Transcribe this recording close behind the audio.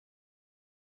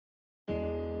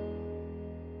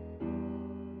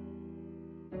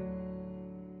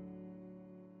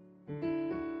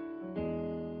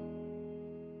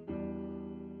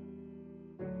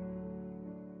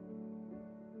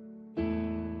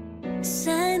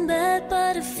Same bed,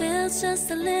 but it feels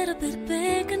just a little bit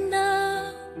bigger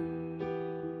now.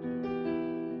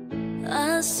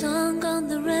 A song on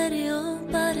the radio,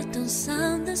 but it don't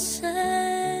sound the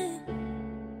same.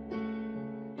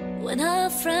 When our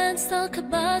friends talk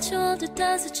about you, all it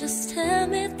does is just tear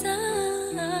me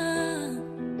down.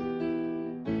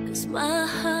 'Cause my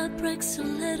heart breaks a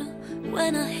little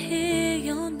when I hear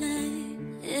your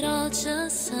name. It all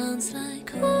just sounds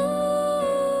like ooh.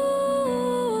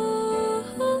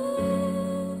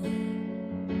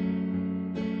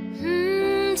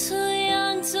 Too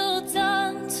young, too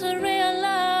dumb to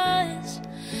realize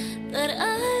that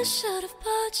I should have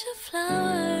bought you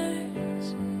flowers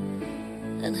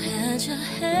and had your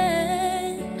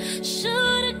hand.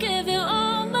 Should have give you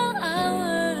all my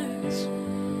hours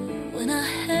when I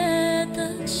had the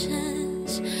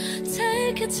chance.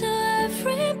 Take it to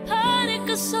every party,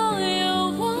 'cause all you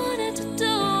wanted to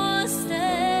do was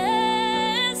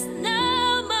dance.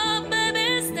 Now my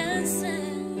baby's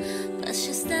dancing, but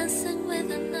she's dancing with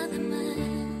another man.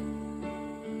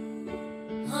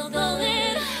 Although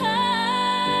it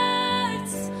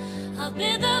hurts, I'll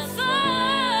be the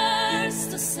first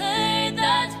to say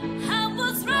that I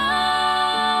was wrong.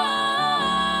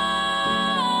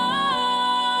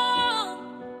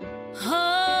 Oh,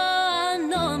 I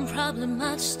know I'm probably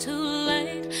much too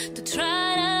late to try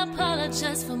to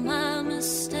apologize for my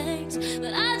mistakes,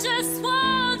 but I just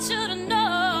want you to know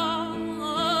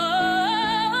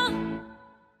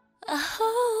I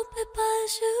hope it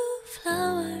buys you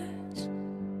flowers.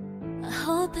 I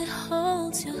hope it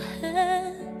holds your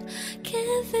hand,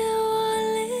 give you all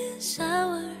his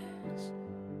hours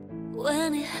when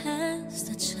he has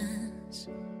the chance.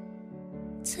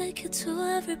 Take you to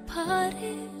every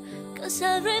party, 'cause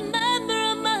I remember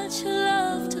how much you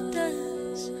love to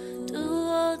dance. Do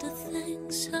all the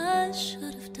things I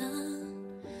should have done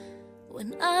when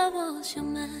I was your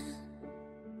man.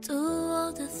 Do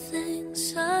all the things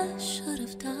I should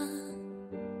have done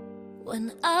when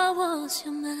I was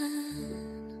your man.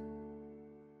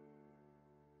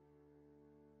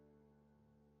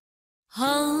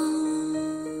 Oh,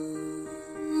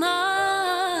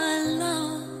 my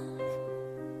love,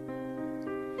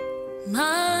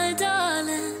 my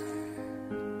darling,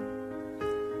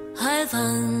 I've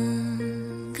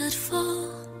hungered for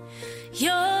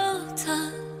your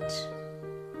touch.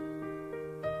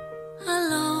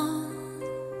 Alone,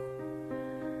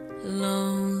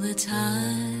 lonely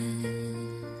time.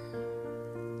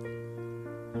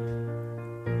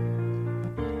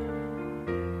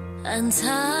 And time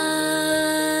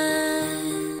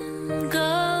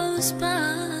goes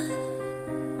by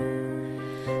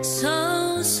so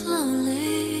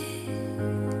slowly,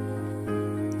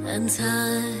 and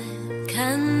time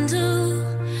can do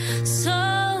so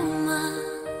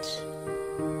much.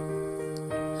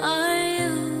 Are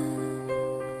you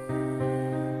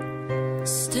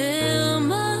still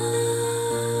mine?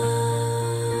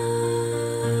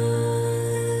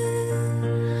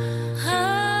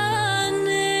 I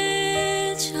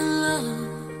need your love.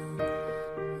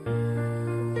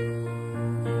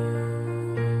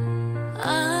 I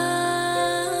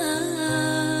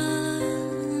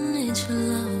need your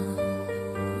love.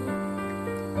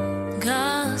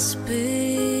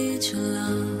 Godspeed your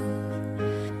love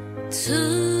to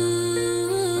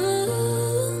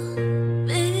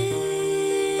me.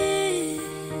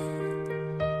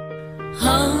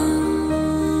 Oh,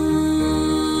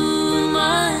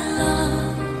 my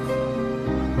love,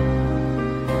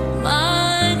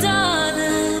 my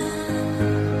darling,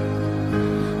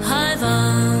 I've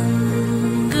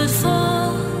hungered for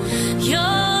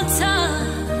your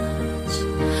touch.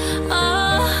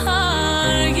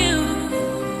 Are you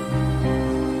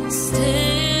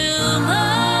still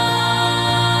mine?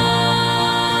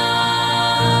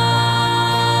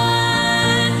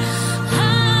 I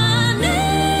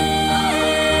need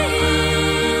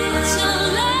your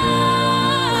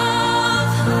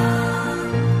love.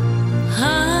 I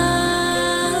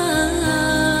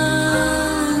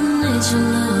need your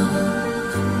love.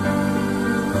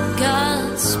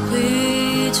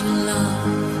 Godspeed your love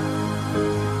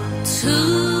to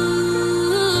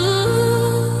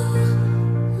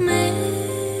me.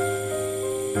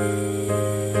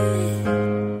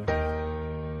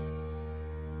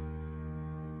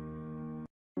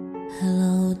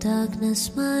 Hello, darkness,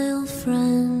 my old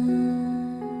friend.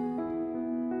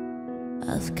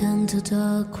 I've come to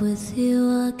talk with you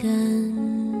again,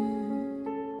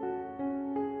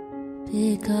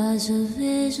 because a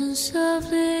vision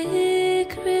softly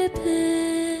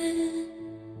creeping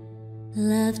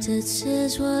left its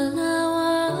seeds while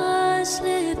I was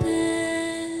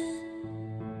sleeping,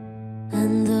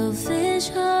 and the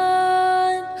vision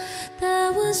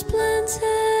was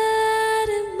planted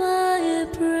in my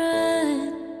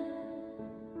brain,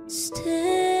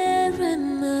 still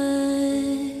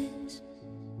remains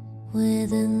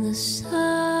within the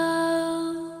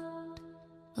sound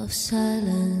of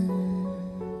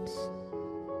silence.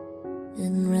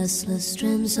 In restless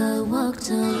dreams I walked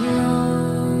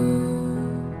alone,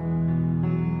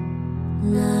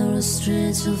 narrow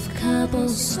streets of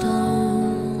cobblestone.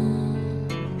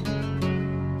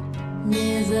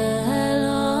 Near the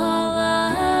halo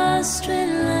of a street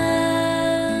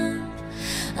lamp,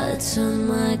 I turned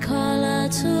my collar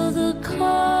to the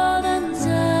cold and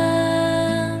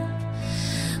damp.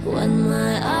 When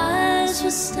my eyes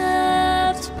were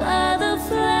stabbed by the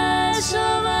flash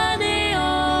of a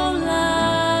neon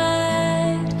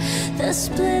light that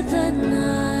split the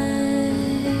night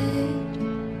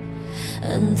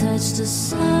and touched the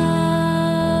sound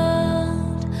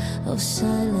of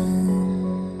silence.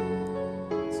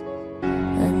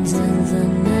 And in the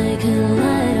naked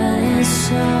light I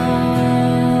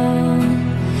saw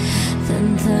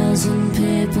 10,000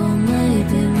 people,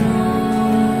 maybe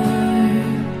more.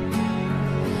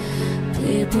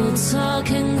 People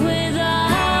talking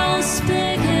without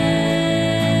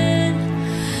speaking,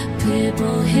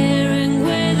 people hearing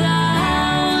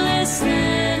without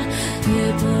listening,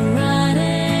 people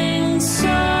writing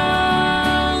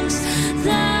songs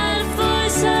that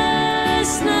voices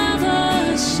never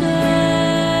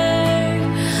share.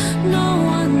 No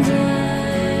wonder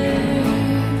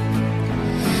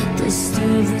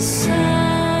disturb the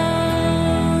sound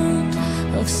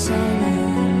of silence.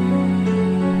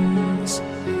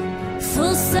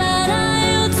 Fools that I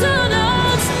do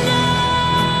not know,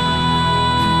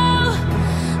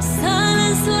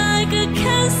 silence like a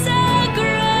cancer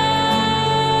grows.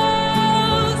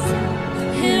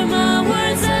 Hear my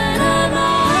words and I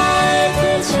might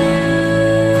reach you.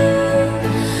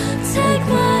 Take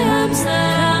my arms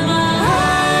that I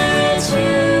might reach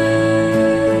you.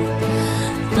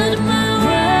 But my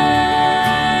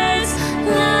words,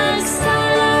 like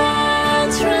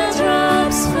silent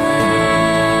raindrops,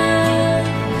 fell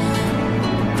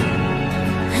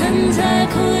and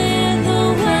echo in the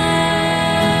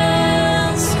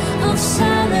wells of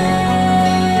silence.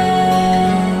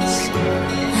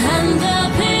 And the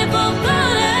people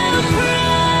bowed and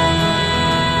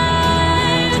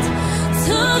prayed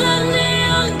to the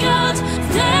neon god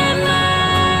they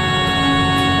made.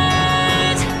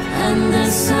 And the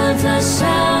sun that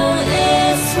shone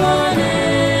its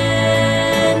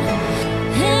warning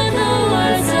in the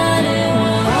words that it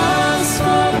was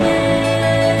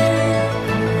forbid.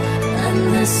 And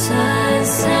the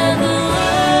signs and the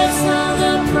words of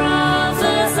the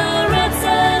prophets are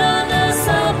written on the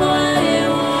subway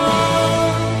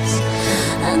walls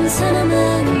and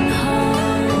tenement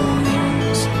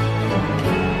halls,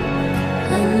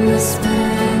 and whisper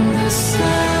in the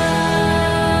sound.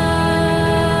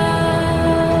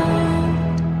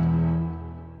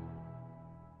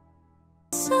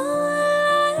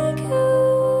 Someone like you,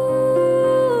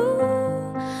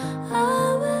 I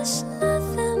wish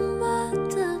nothing but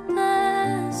the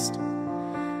best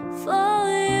for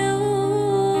you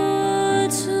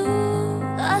too.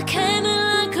 I came in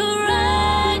like a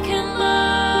wrecking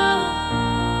ball.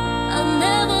 I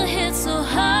never hit so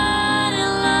hard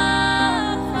in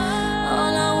love.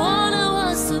 All I wanted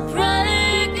was to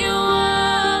break your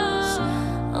walls.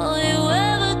 All you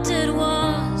ever did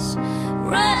was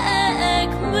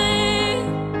wreck me.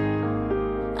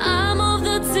 I'm off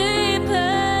the deep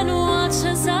end, watch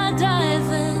as I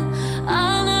dive in.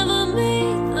 I'll never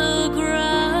meet the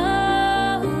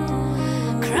ground.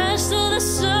 Crash to the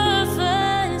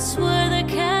surface where they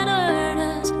can't hurt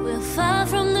us. We're far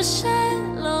from the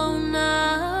shallow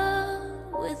now,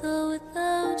 with or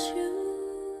without you.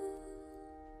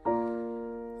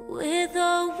 With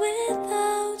or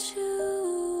without you,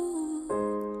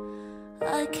 I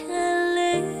can't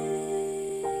live.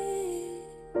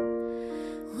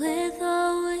 With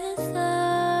or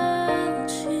without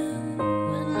you.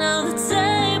 And now the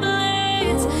day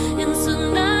bleeds into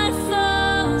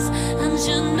nightfalls, and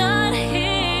you're not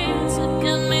here to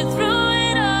get me through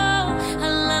it all. I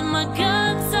let my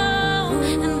guard down,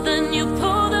 and then you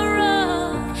pulled the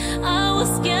rug. I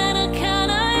was kinda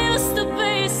used to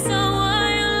be someone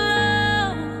you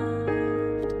loved.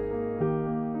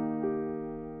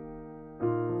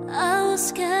 I was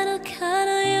kinda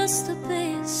used to be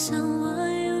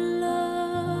someone you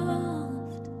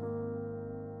loved.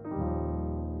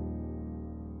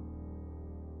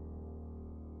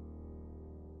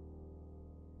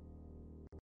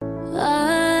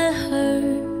 I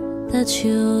heard that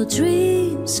your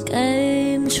dreams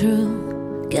came true.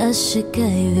 Guess she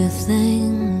gave you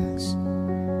things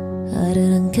I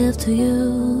didn't give to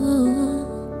you.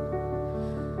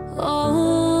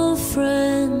 Oh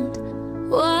friend,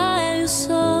 why are you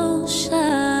so shy?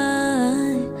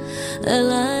 I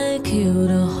like you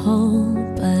to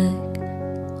hold back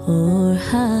or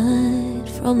hide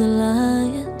from the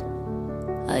light.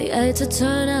 I hate to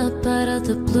turn up out of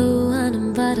the blue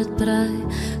uninvited, but I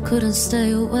couldn't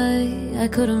stay away, I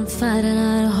couldn't fight it.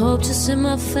 I hope to see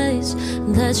my face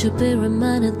and that you'll be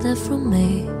reminded that from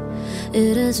me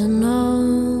it isn't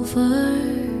over.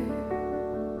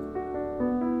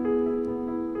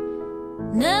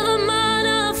 Never mind,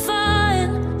 I'll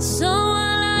find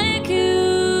someone like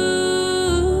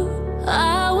you.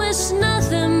 I wish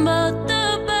nothing but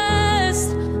the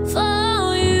best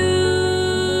for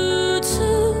you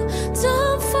too.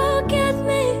 Don't forget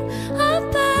me, I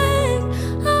beg.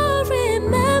 I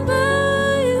remember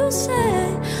you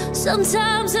say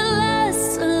sometimes it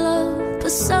lasts a love,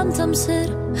 but sometimes it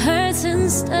hurts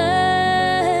instead.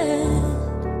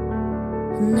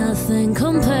 Nothing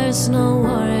compares, no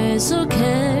worries, who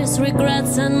cares?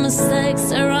 Regrets and mistakes,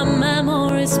 there are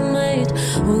memories made.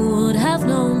 Who would have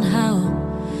known how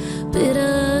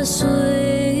bittersweet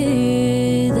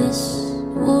this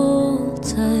will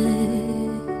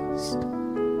taste?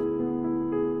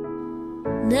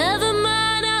 Never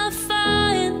mind, I'll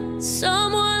find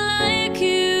someone like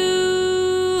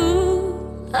you.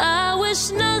 I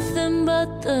wish nothing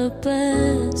but the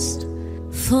best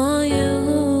for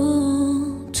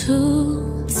you too.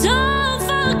 Don't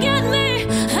forget me,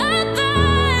 I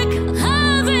beg.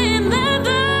 I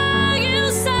remember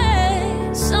you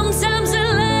say sometimes it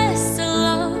lasts a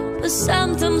lot, but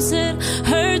sometimes it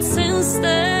hurts instead.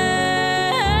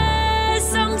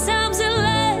 Sometimes it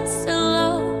lasts a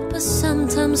lot, but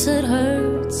sometimes it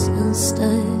hurts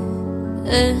instead.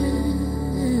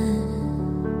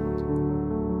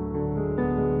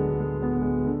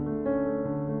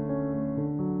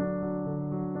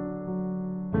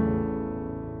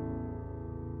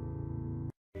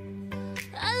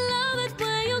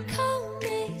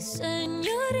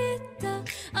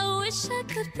 I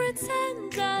could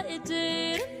pretend I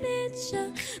didn't need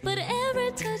you, but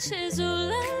every touch is ooh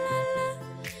la la la.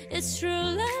 It's true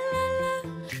la la la.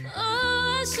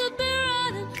 Oh, I should be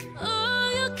running. Oh,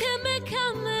 you keep me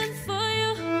coming for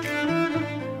you.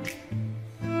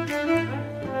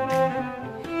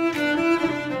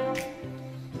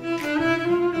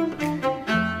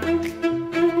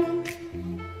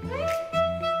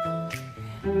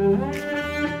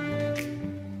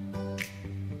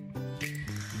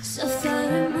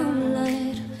 Sapphire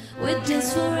moonlight, we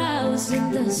danced for hours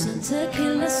in the sun,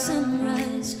 tequila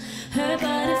sunrise. Her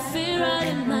body feel right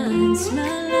in mine, la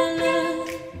la la.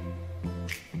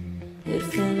 It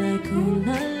felt like ooh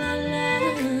la la la.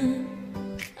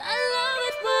 I love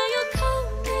it when you call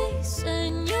me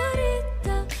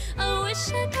señorita. I wish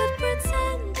I could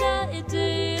pretend I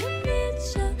didn't need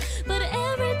you, but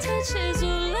every touch is ooh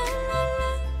la la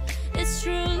la. It's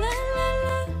true la la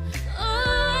la. Oh,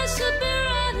 I should be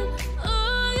running.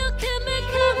 Oh, you keep me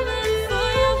coming for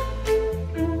you.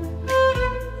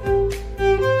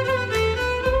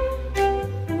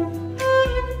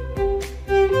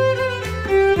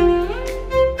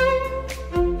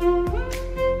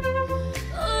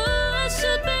 Oh, I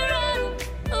should be running.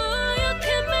 Oh, you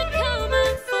keep me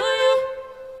coming for you.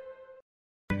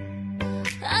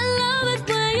 I love it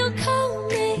when you call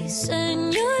me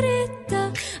señorita.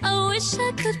 I wish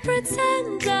I could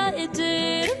pretend I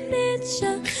didn't need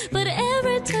you, but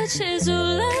every touch is ooh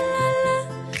la la la.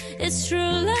 It's true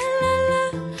la la la.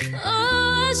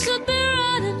 Oh, I should be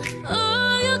running.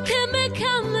 Oh, you keep me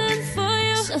coming for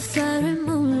you. Sapphire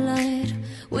moonlight,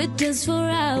 we danced for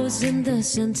hours in the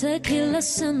sun, tequila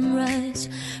sunrise.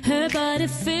 Her body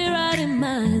feel right in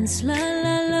mine, la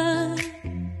la la.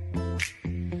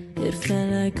 It felt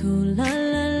like ooh la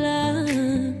la la.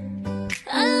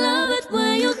 I love it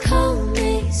when you call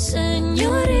me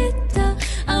señorita.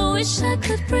 I wish I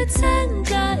could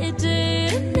pretend I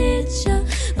didn't need you,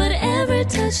 but every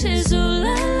touch is ooh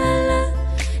la la la.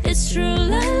 It's true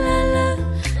la la la.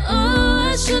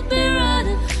 Oh, I should be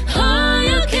running. Oh,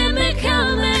 you keep me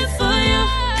coming for you.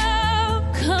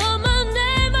 Call my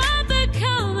name, I'll be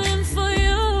coming for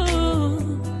you.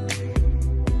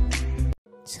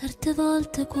 Certe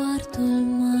volte guardo il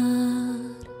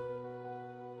mare,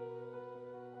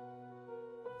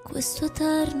 questo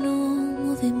eterno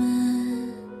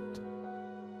movimento,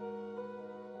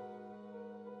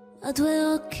 ma due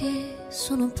occhi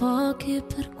sono pochi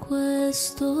per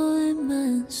questo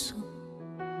immenso,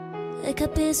 e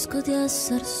capisco di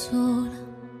essere sola,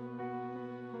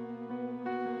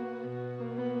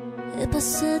 e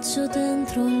passeggio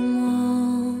dentro il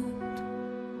mondo,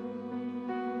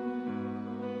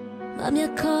 mi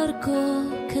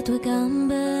accorgo che tue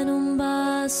gambe non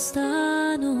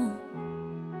bastano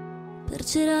per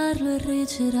girarlo e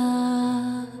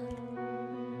rigirarlo.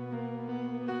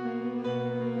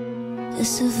 E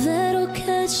se è vero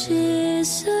che ci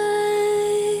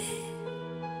sei,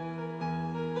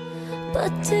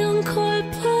 batti un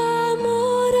colpo,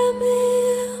 amore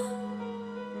mio.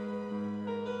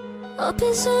 Ho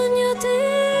bisogno di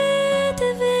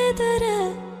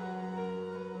dividere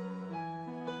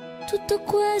tutto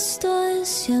questo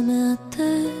insieme a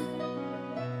te.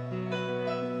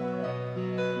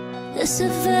 E se è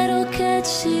vero che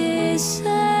ci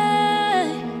sei,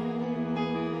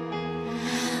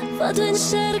 vado in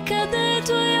cerca dei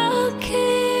tuoi occhi,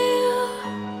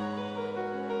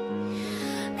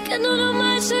 che non ho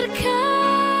mai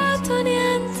cercato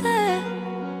niente,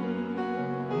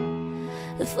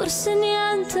 e forse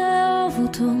niente ho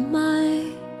avuto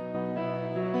mai.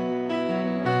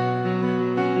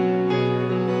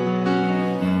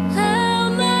 È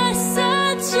un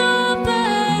messaggio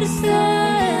per te.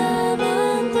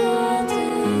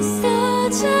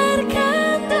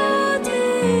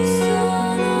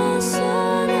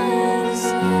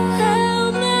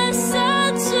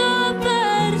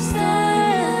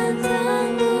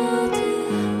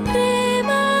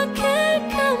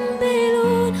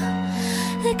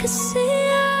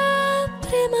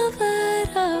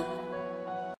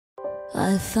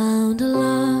 I found a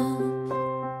love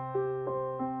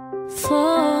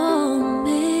for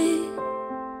me,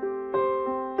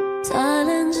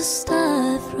 darling, just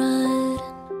dive right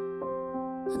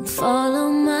in and follow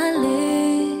my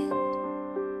lead.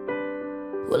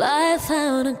 Well, I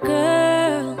found a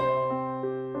girl,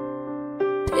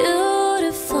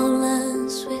 beautiful and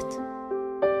sweet.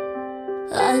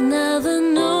 I never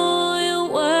knew you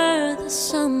were the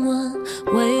someone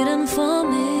waiting for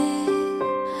me.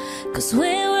 'Cause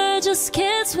we were just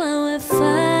kids when we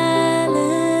fell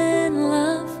in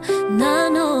love,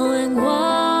 not knowing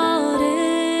what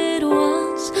it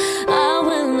was. I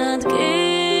will not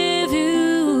give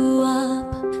you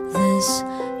up this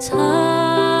time,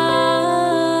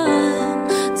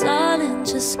 darling,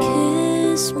 just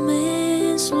kiss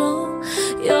me slow.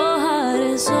 Your heart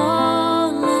is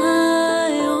all I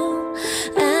own,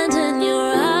 and in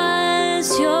your eyes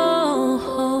you're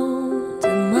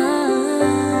holding mine.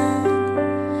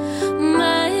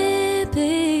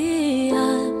 Maybe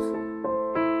I'm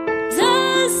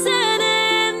dancing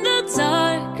in the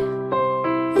dark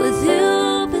with you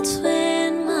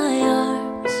between my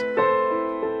arms,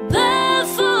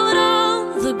 barefoot on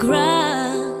the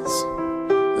grass,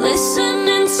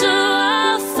 listening to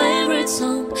our favorite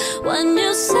song. When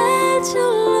you said you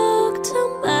looked a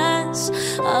mess,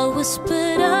 I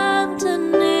whispered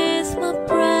underneath my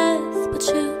breath, but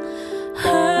you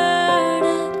heard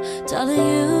it, darling,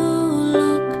 you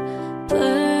look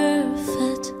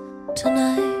perfect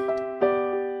tonight.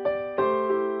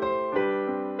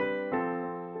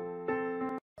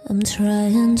 I'm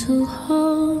trying to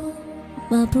hold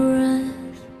my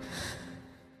breath,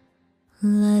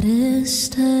 let it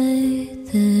stay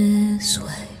this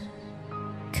way.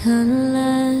 Can't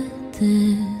let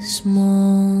this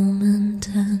moment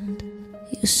end.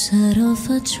 You set off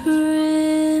a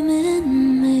dream in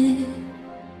me,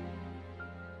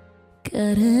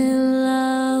 getting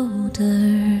louder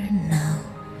now.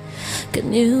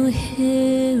 Can you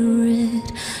hear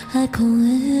it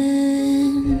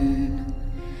echoing?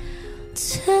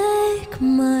 Take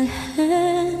my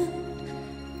hand,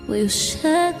 will you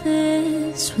share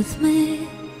this with me?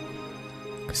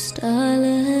 'Cause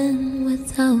darling,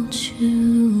 without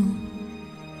you,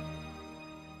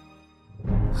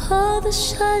 all the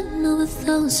shine of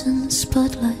 1,000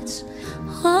 spotlights,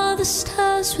 all the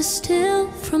stars we steal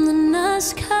from the night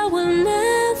sky will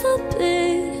never be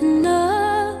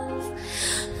enough,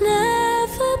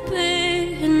 never be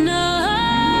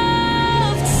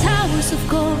enough. Towers of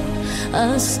gold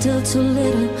are still too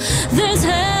little. These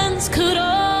hands could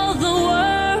hold the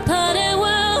world, but it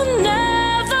will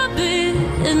never be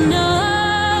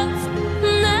enough,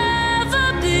 never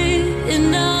be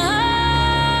enough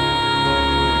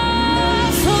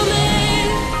for me.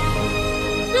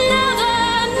 Never,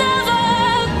 never,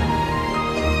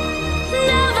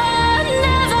 never,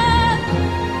 never,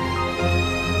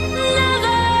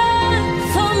 never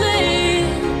for me,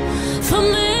 for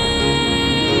me.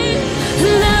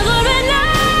 Never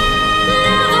enough,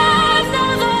 never,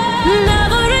 never,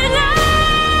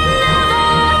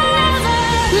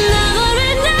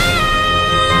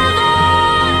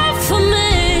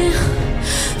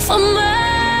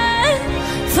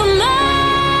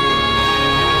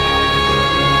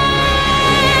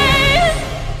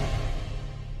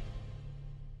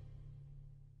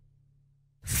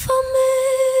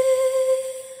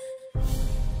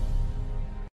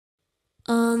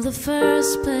 on the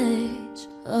first page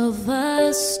of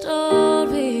a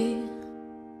story,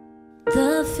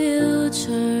 the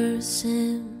future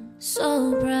seemed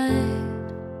so bright.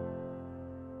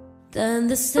 Then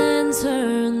the stand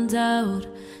turned out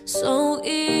so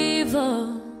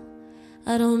evil.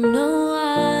 I don't know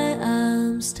why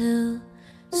I'm still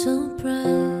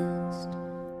surprised.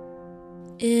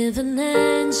 Even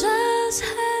angels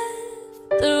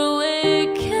have their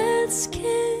wicked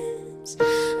schemes,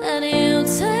 and you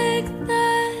take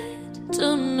that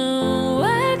to new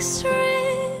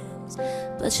extremes.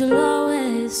 But you'll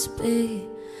always be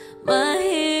my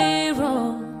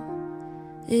hero,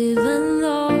 even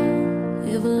though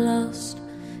you've lost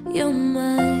your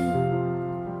mind.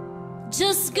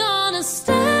 Just gonna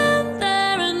stand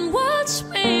there and watch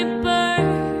me burn,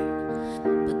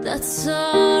 but that's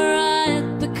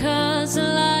alright because I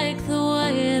like the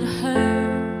way it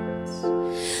hurts.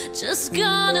 Just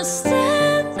gonna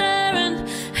stand there and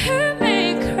hear me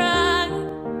cry,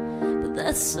 but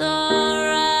that's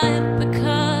alright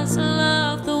because I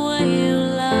love the way you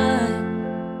lie.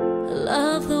 I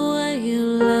love the way you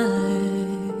lie.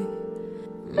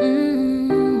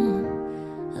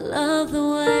 I love the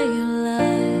way you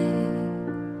lie.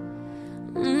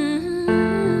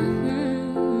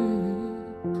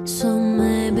 So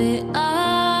maybe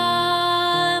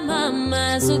I'm a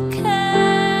masochist.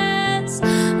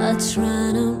 I try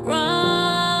to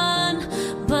run,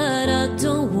 but I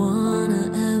don't wanna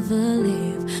ever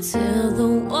leave till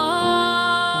the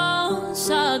walls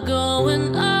are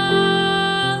going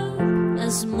up.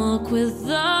 And smoke with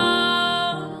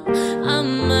all a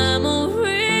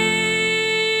memory.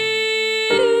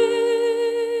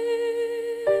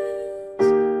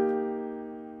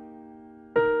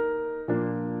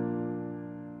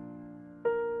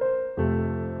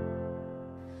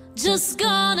 Just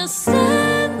gonna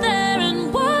stand there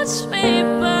and watch me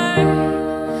burn,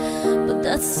 but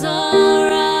that's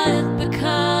alright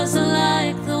because I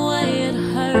like the way it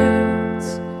hurts.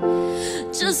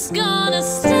 Just gonna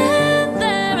stand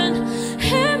there and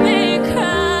hear me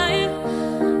cry,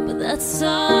 but that's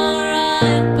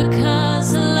alright because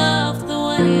I love the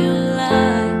way you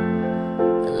lie.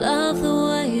 I love the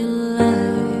way you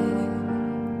lie.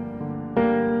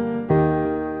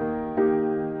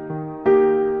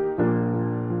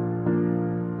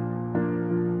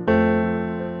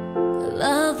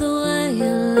 Love the way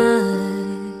you lie.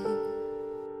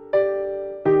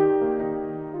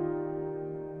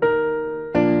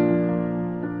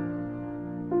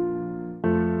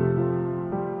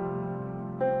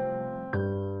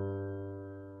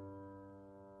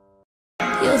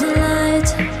 You're the light,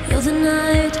 you're the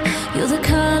night, you're the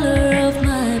color of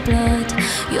my blood.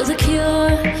 You're the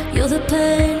cure, you're the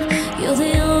pain, you're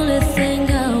the only thing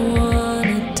I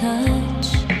wanna touch.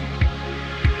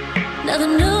 Never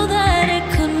knew that it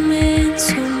could mean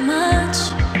so much,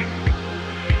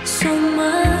 so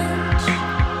much.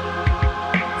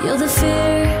 You're the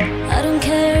fear, I don't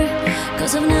care,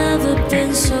 'cause I've never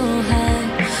been so high.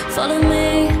 Follow me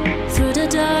through the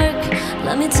dark,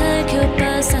 let me take you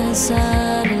past the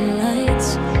satellites.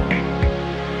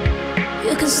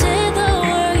 You can see the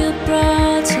world you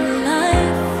brought to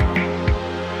life,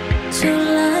 to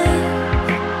life.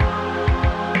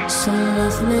 So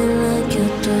love me like you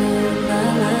do, la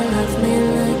la, love me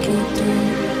like you do.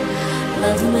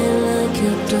 Love me like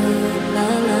you do, la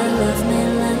la, love me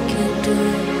like you do.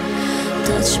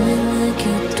 Touch me like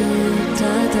you do,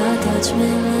 da da, touch me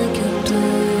like you do.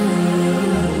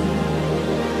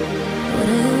 What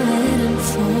are you waiting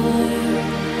for?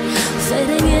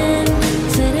 Fading in,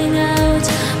 fading out,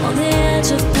 on the edge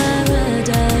of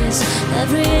paradise.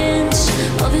 Every inch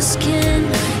of your skin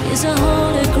is a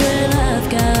holy grail I've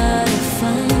gotta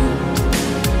find.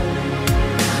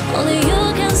 Only you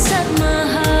can set my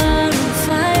heart on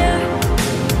fire,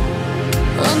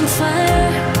 on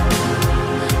fire.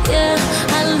 Yeah,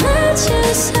 I let you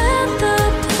set the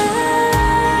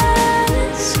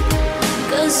pace,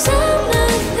 'cause I'm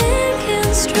not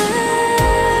thinking straight.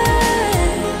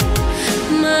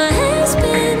 My head's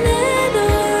spinning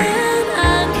around,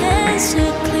 I can't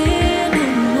see clearly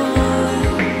more.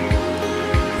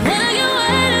 What are you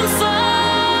waiting for?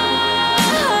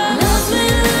 Love me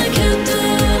like you do,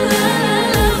 la la,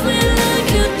 love me like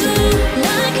you do,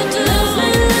 like you do. Love me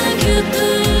like you do,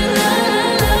 la la,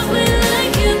 love me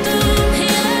like you do.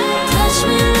 Yeah, touch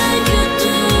me like you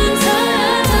do, da da,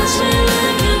 touch me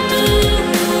like you do.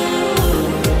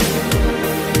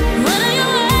 What are you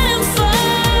waiting for?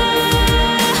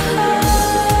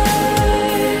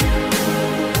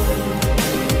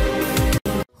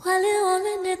 Well, you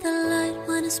only need the light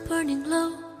when it's burning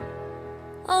low.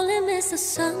 Only miss the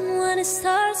sun when it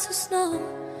starts to snow.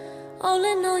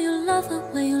 Only know you love her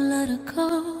when you let her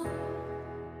go.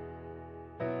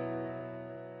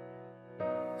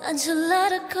 And you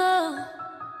let her go.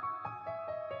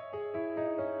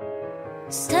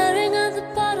 Staring at the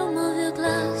bottom of your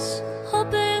glass,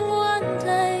 hoping one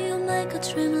day you'll make a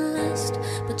dream last.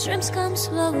 But dreams come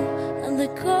slow and they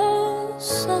go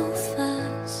so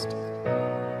fast.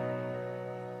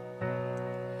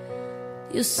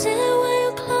 You see when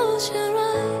you close your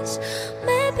eyes.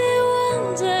 Maybe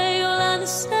one day you'll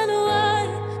understand why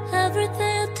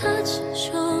everything you touch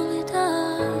surely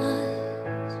dies.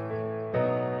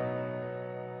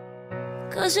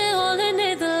 'Cause you only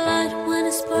need the light when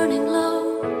it's burning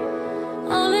low.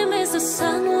 Only miss the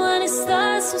sun when it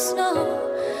starts to snow.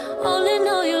 Only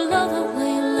know you love her when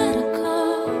you let her go.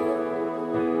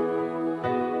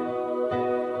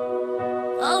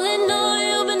 Only know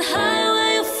you've been high when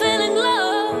you're feeling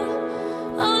low.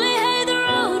 Only hate the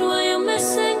road when you're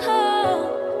missing home.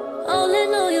 Only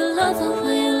know you love her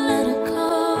when you let her go.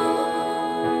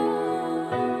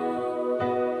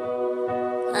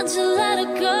 And you let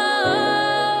her go.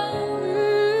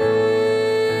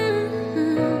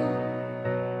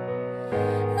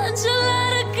 And you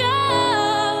let her go.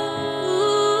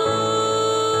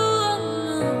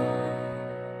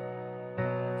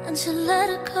 And you let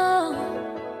her go.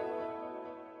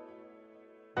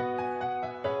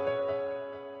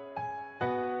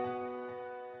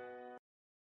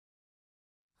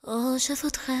 Oh, je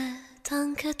voudrais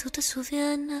tant que tu te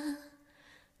souviennes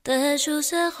des jours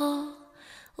zéro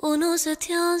où nous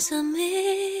étions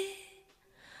amis.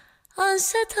 En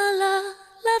ce temps-là,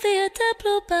 la vie était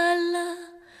plus belle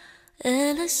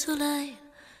et le soleil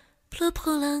plus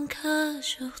brûlant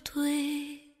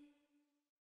qu'aujourd'hui.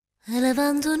 Et le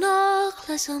vent du nord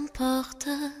les emporte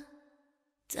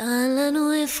dans la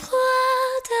nuit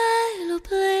froide et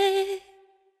l'oubli.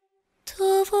 Tu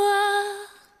vois,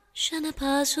 je n'ai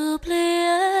pas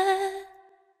oublié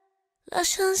la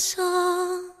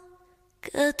chanson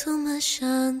que tu me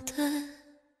chantes.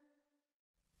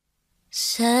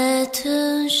 C'est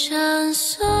une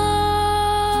chanson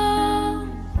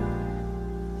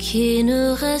qui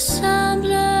nous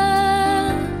ressemble.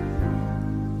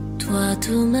 Toi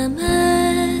tu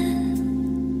m'aimais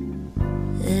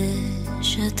et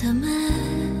je t'aimais.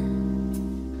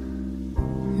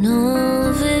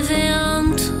 Nous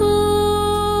vivions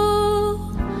tous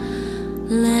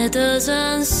les deux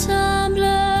ensemble.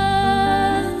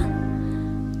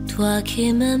 Toi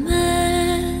qui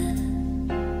m'aimais,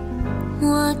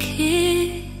 moi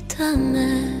qui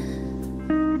t'aimais.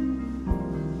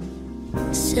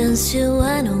 Since you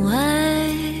went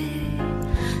away,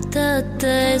 the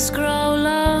days grow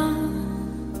long,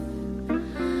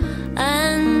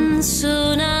 and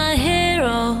soon a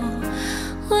hero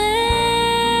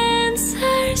wins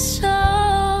her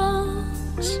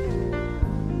songs.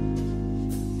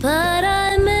 But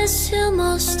I miss you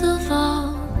most of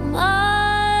all,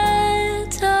 my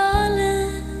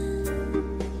darling.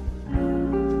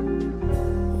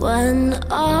 When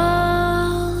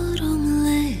autumn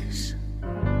leaves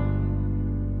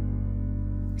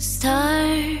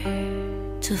start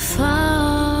to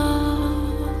fall,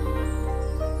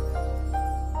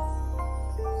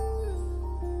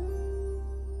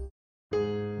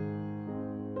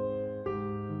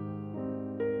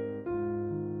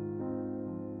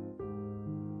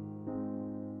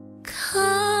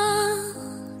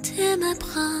 quand il me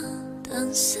prend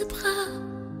dans ses bras,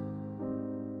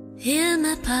 il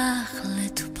me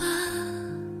parle tout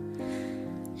bas,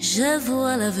 je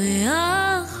vois la vie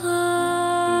en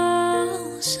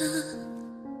rose.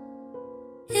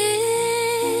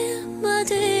 Il m'a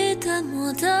dit des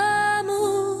mots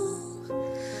d'amour,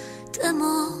 des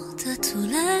mots de tous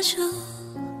les jours,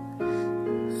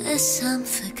 et ça me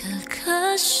fait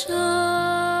quelque chose.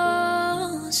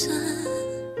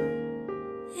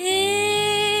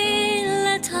 Il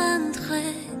est entré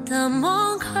dans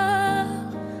mon cœur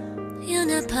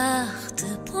une part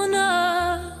de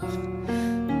bonheur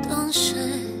dont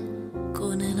je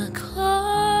connais la cause.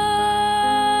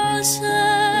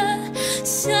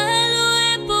 C'est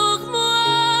lui pour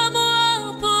moi,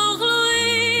 moi pour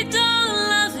lui dans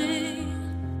la vie.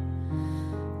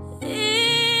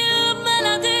 Il me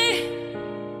l'a dit,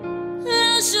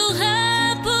 le jour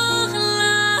est pour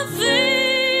la vie.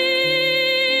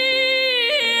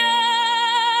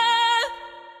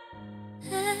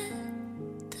 Et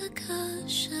dès que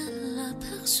je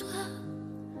l'aperçois,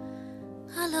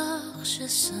 alors je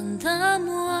sens dans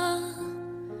moi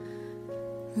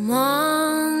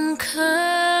mon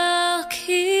cœur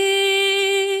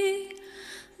qui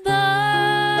bat.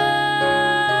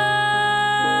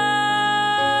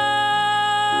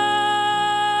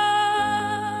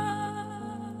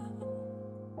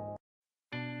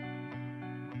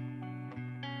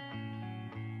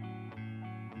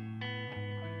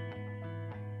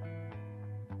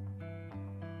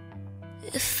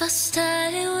 If I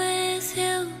stay with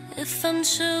you, if I'm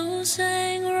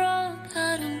choosing wrong,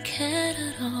 I don't care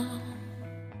at all.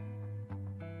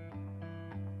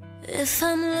 If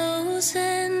I'm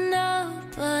losing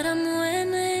out, but I'm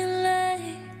winning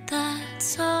late,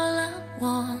 that's all I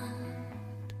want.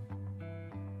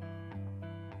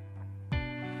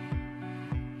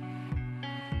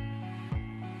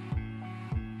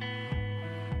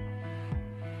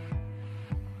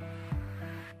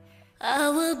 I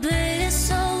will be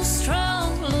so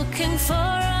strong, looking for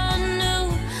a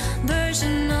new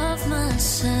version of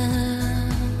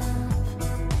myself.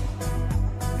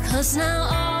 'Cause now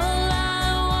all I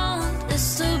want is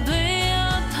to be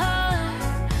a part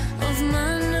of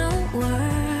my new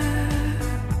world.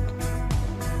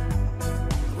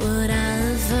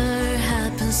 Whatever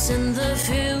happens in the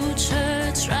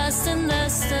future, trust in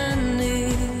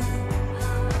destiny.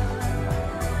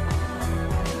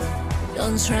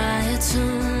 Don't try to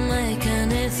make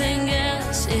anything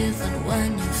else, even when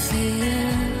you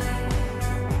feel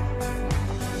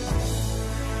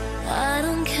I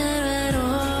don't care at all.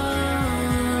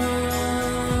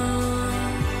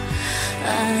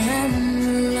 I am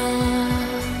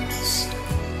lost.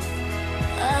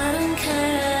 I don't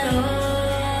care at all.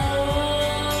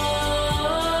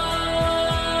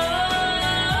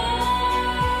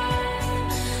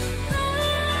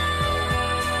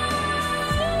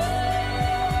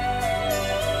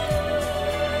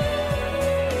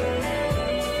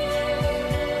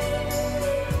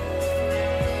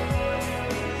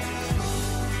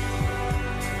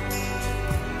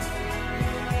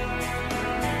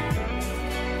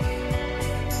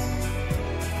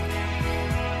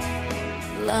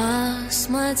 Lost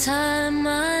my time,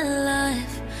 my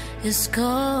life is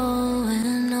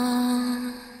going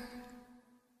on.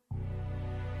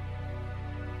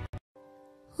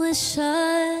 Wish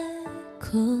I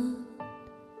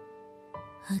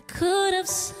could have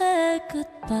said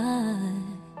goodbye.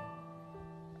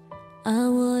 I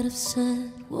would have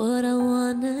said what I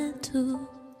wanted to,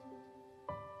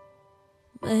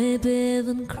 maybe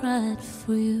even cried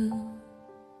for you.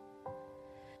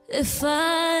 If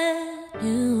I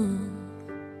knew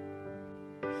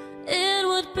it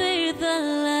would be the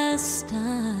last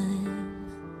time,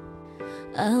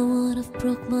 I would have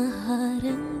broke my heart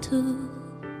in two,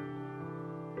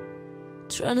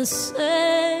 trying to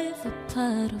save a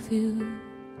part of you.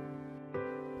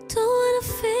 Don't wanna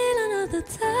feel another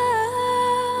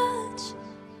touch,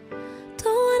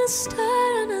 don't wanna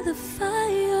start another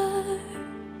fire,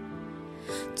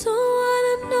 don't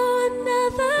wanna know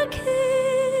another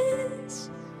kiss.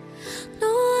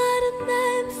 No other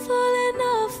name falling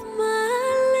off my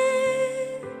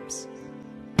lips.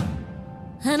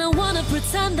 And I wanna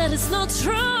pretend that it's not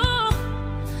true.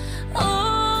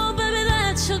 Oh, baby,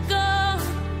 let you go.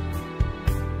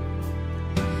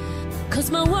 'Cause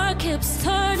my world keeps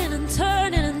turning and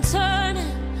turning and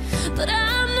turning, but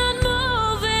I'm not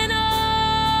moving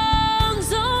on.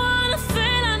 Don't wanna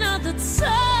feel another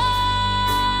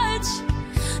touch,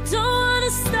 don't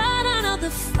wanna start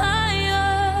another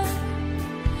fire,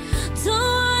 don't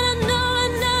wanna know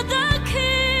another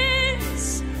kiss.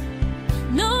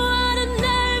 No other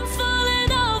name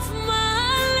falling off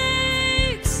my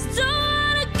lips. Don't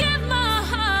wanna give my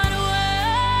heart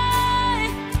away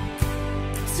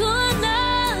to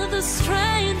another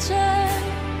stranger.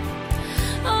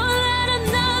 Oh, let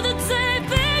another day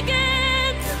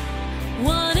begin.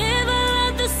 Won't even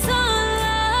let the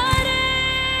sunlight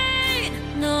in.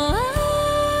 No,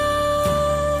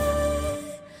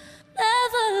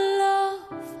 never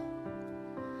love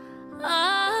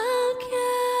again.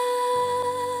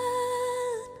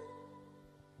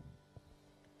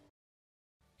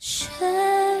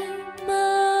 Share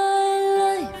my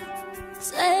life,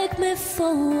 take me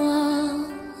for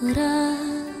what I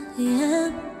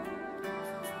am.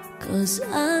 'Cause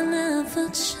I never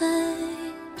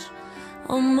change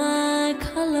all my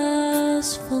colors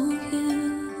for you.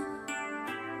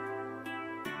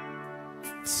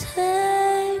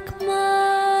 Take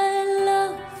my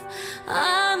love,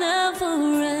 I never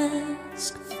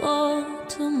ask for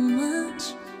too much,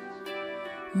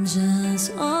 just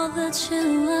all that you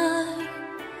are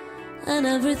and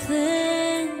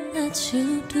everything that you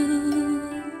do.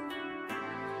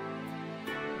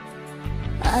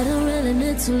 I don't really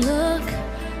need to look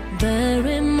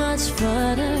very much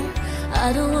further. I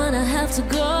don't wanna have to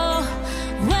go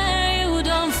where you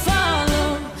don't follow.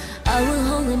 I will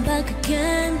hold him back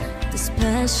again. This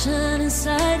passion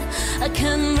inside, I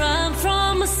can't run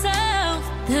from myself.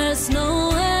 There's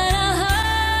nowhere to hide.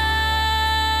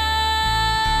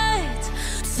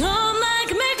 Don't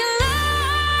make me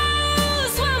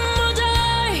lose one more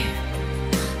day.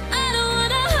 I don't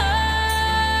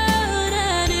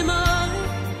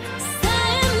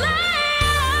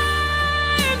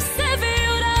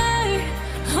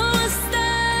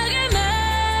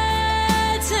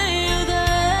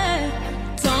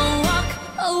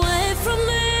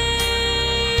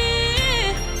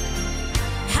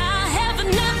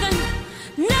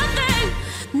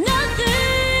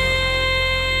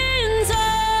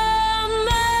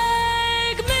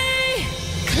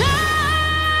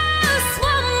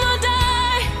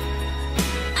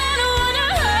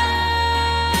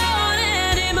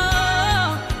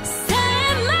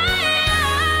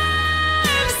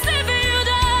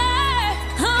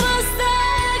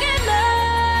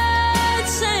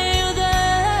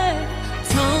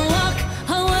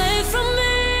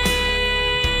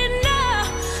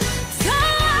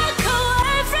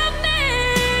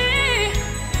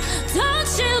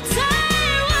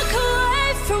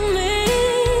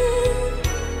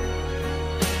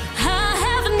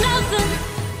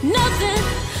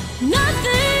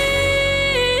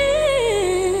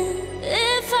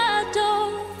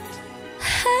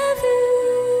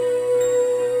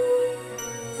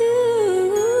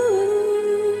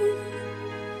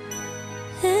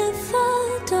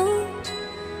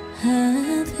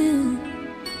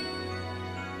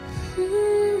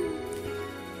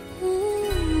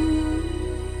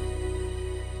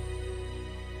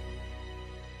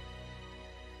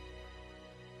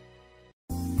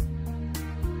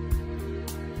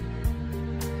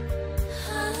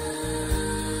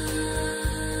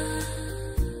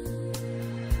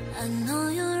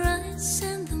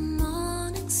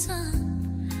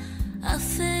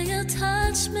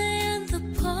touch me in the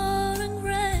pouring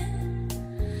rain,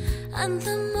 and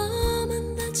the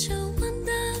moment that you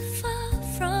wander far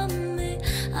from me,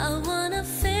 I wanna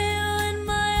feel you in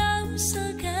my arms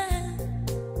again.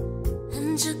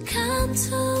 And you come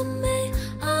to me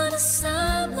on a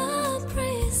summer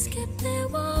breeze, keep me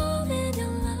warm in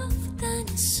your love, then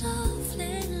you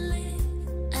softly leave.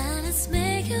 And it's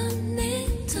me you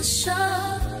need to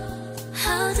show.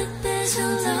 How deep is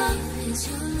your love? Is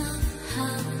your love?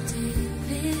 How deep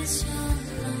is your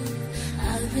love?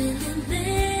 I really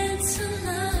need to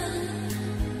know,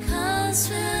 'cause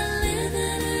we're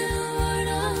living in a world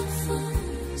of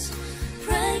fools,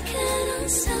 breaking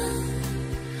ourselves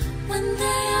when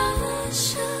they all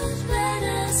should let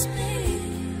us be.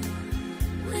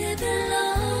 We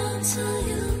belong to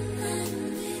you and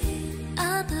me.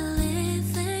 I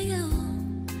believe in you.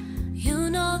 You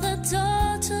know the door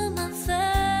to my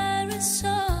very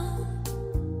soul,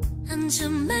 and you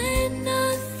may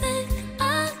not think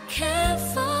I care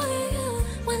for you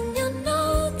when you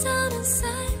know down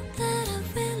inside that I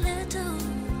really do.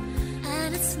 And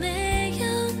it's me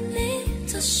you need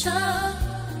to show.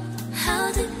 How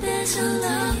deep is your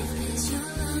love?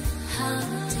 How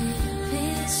deep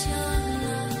is your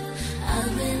love? I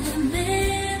really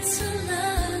need to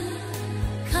know,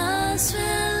 'cause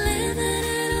we're living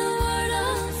in a world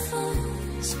of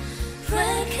fools,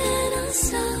 breaking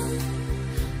ourselves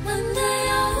when they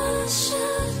all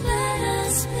should let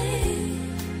us be.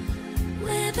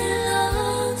 We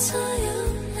belong to you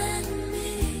and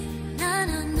me. Na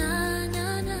na na na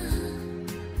na.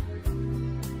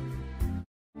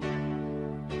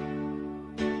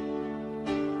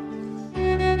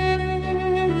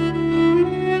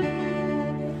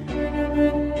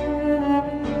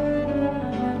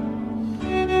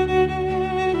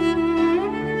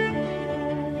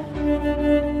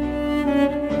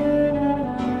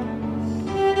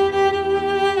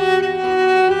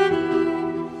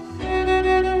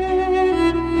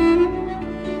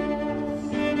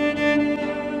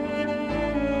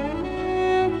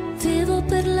 Vivo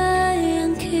per lei,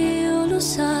 anch'io lo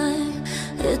sai,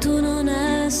 e tu non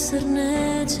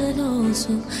esserne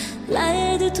geloso.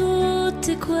 Lei è di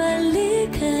tutti quelli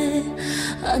che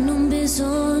hanno un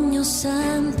bisogno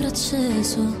sempre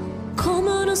acceso, come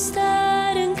uno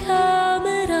stereo in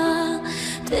camera.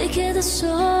 Ti chiede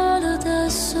solo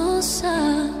adesso,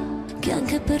 sa che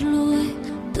anche per lui,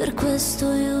 per questo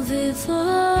io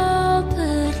vivo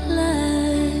per lei.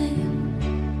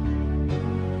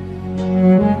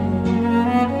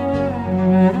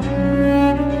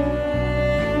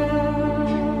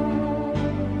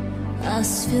 A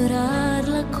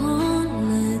sfiorarla con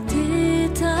le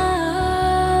dita,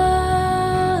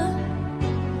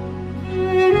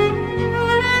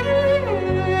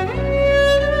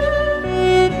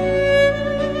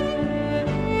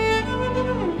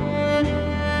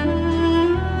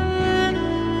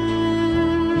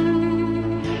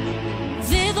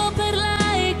 vivo per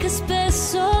lei che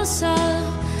spesso sa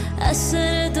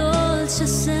essere dolce e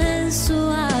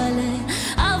sensuale.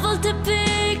 A volte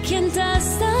picchia in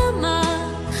testa, ma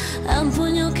è un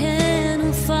pugno che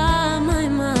non fa mai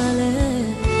male.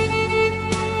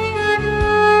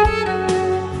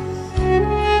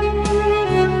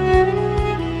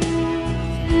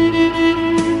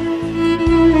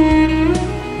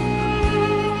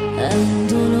 È un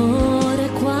dolore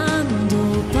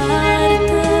quando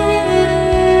parte,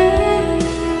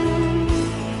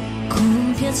 con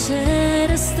un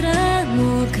piacere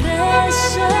estremo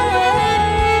cresce.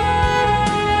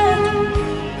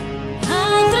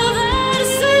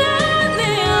 Attraverso gli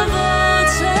anni la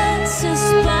voce si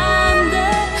espande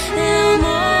e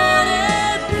amore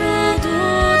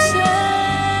produce.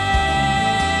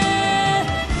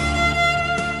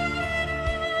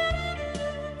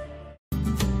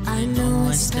 I know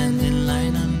I stand in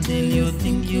line until you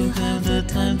think you have the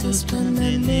time to spend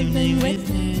an evening with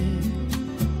me.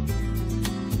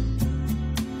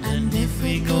 And if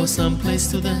we go someplace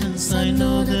to dance, I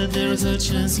know that there's a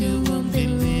chance you won't be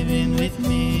leaving with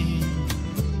me.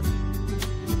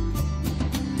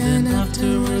 Then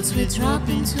afterwards we drop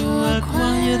into a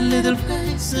quiet little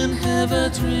place and have a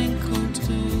drink or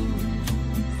two.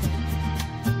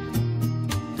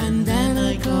 And then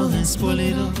I go and spoil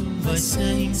it all by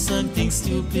saying something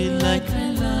stupid like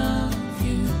I love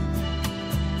you.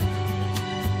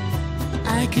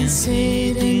 I can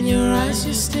see it in your eyes,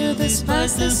 you still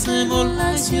despise the same old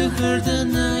lies you heard the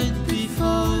night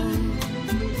before.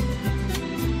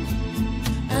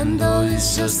 And though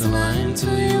it's just a line to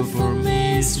you, for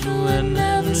me it's true and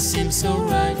never seemed so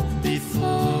right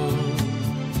before.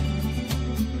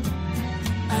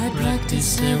 I practice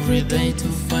practice every day to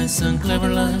find some clever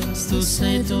lines to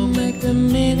say to make the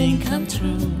meaning come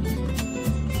true.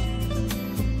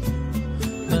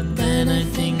 But then I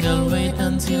think I'll wait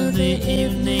until the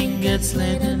evening gets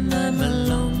late and I'm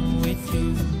alone with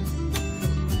you.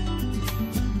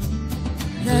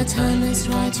 The time is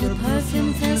right, your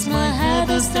perfume fills my head,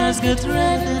 the stars get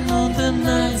red and all the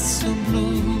nights so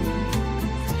blue.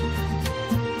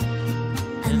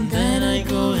 And then I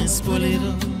go and spoil it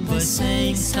all by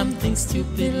saying something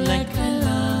stupid like I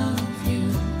love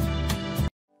you.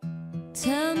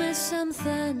 Tell me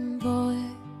something, boy.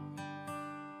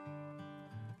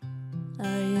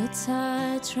 Are you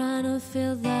tired trying to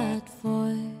fill that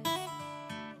void?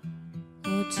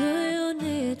 Or do you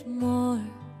need more?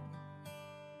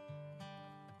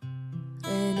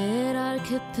 Ain't it hard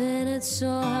keeping it so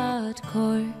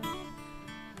hardcore?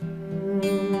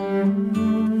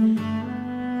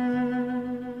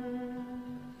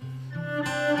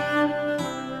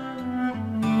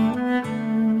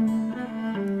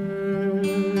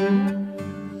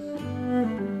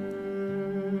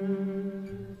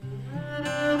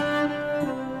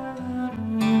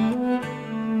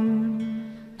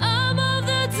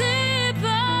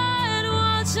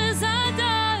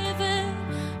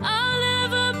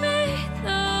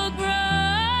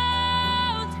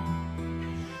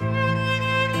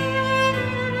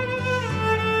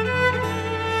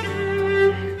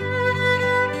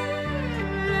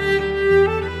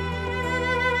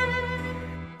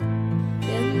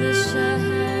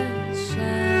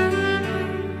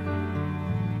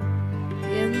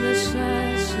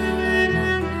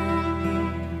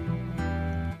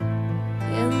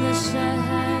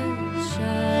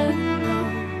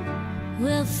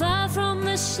 We're far from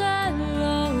the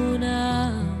shallow now.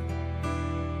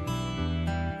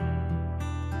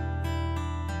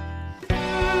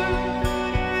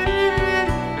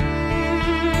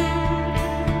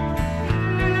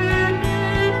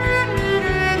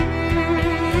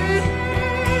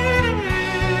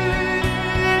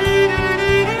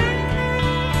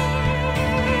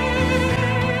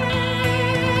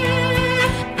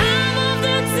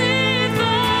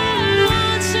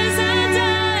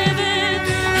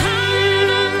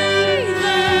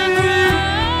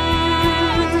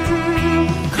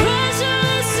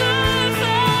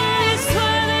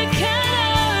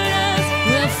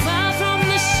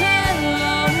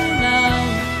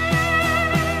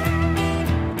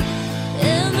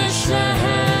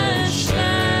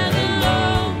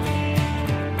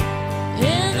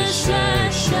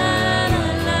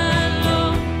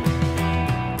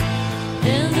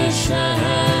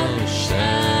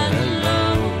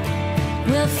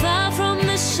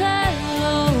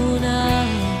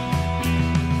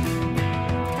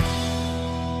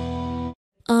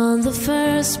 On the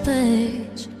first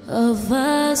page of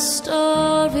a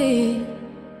story,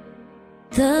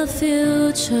 the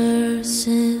future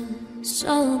seems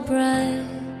so bright.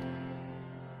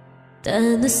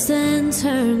 Then this thing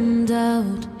turned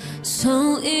out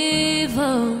so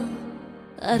evil.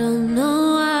 I don't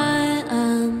know why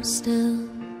I'm still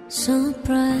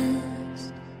surprised.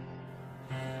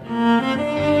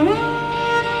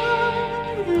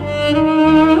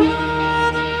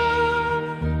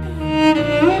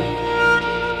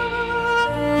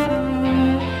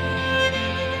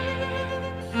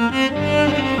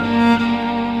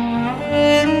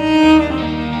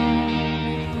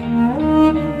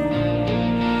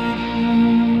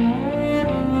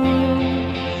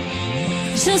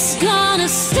 Just gonna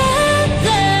stand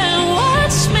there and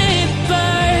watch me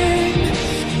burn.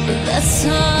 But that's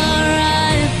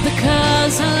alright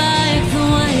because I like the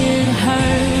way it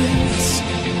hurts.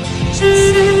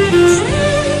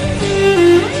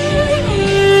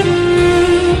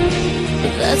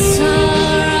 But that's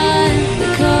alright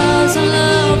because I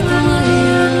love the way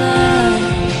you lie.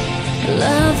 I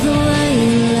love the way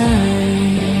you lie.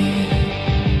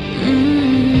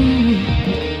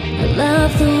 I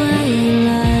love the way you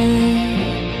lie.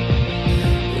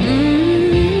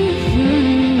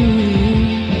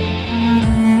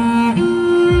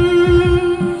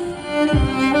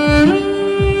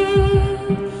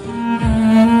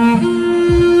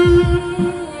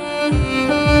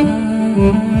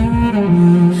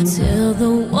 Till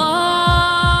the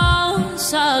walls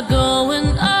are going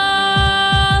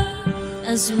up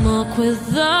and smoke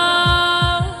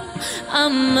without a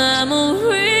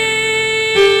memory.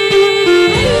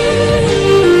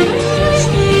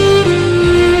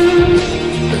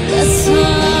 That's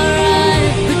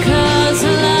alright because I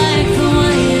like the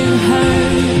way it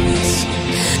hurts.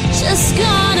 Just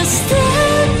gonna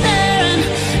stand there and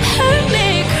hurt me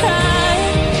cry.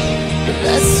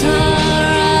 That's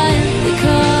alright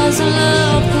because I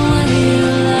love the way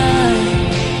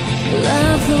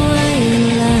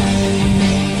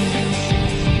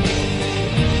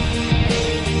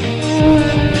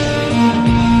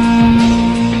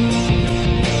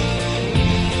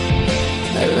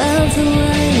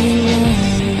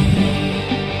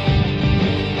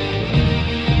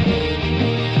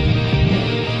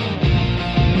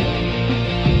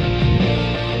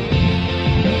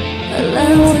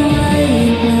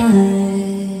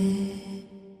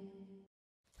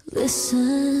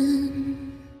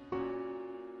listen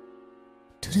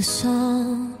to the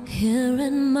song here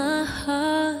in my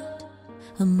heart,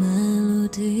 a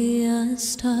melody I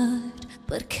start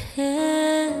but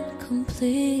can't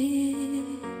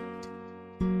complete.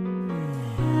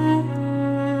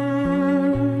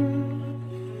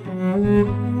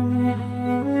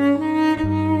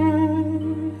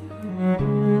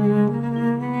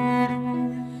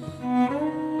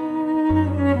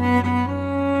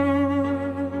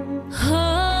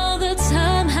 Oh, the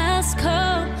time has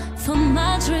come for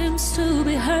my dreams to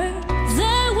be heard.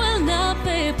 They will not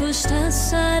be pushed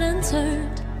aside and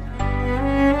turned.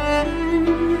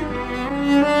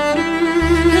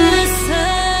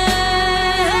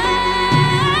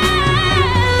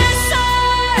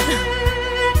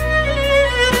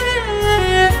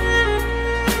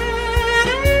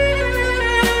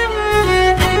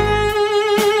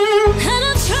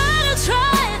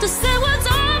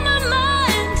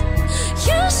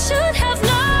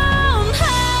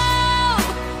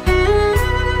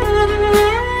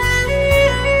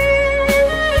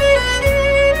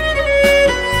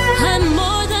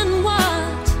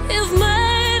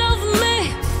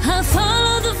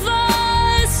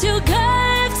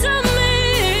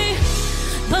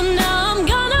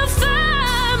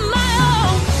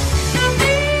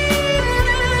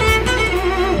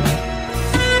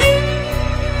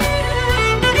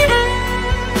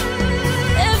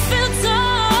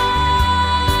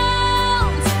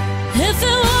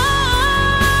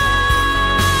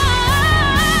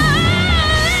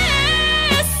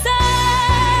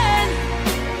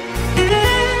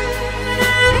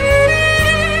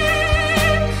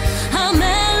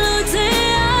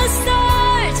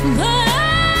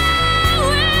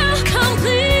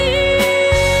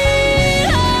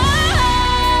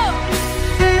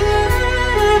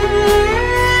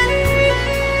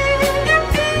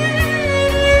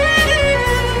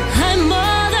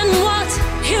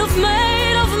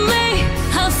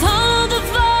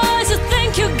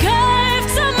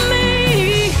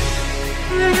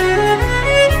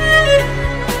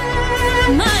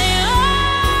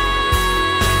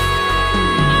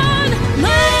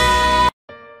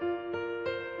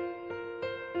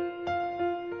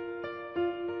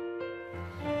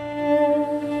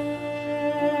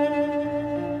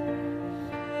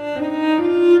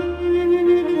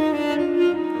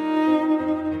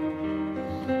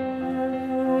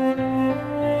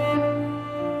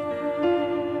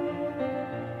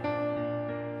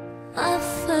 My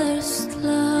first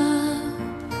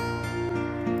love,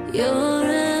 you're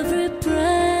every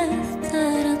breath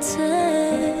that I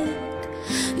take,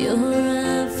 you're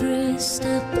every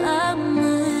step I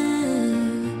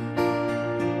make.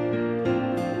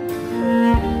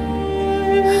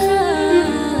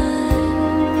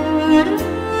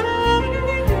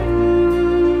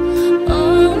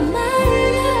 Oh, my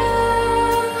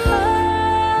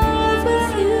love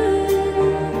with you.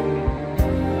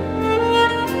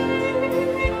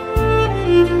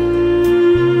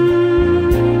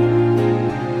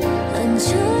 And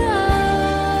your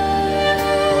eyes,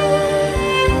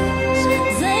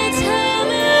 they tell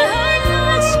me how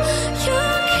much you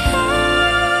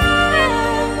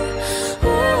care.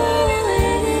 Oh,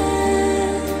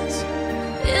 yes,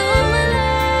 you will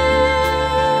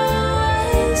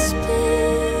always be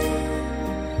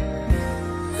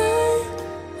my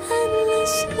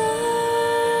endless love.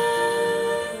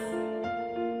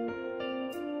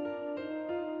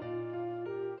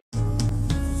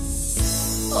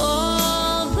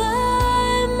 All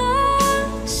by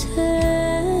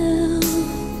myself,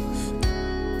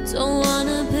 don't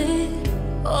wanna be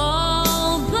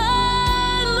all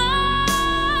by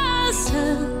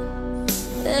myself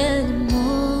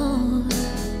anymore.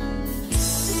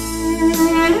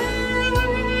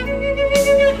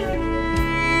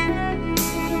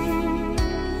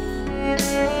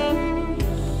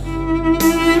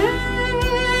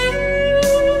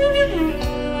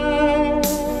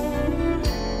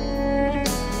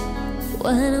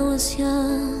 When I was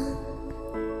young,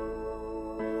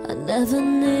 I never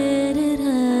needed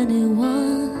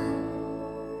anyone.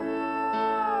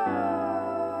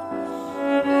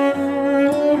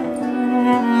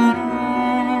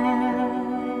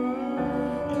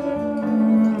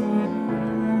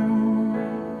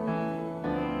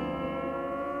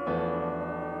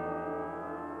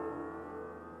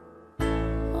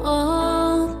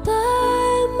 All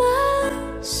by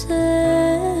myself,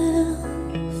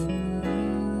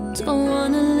 don't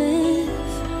wanna live.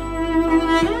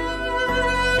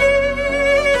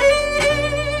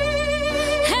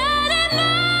 Anymore.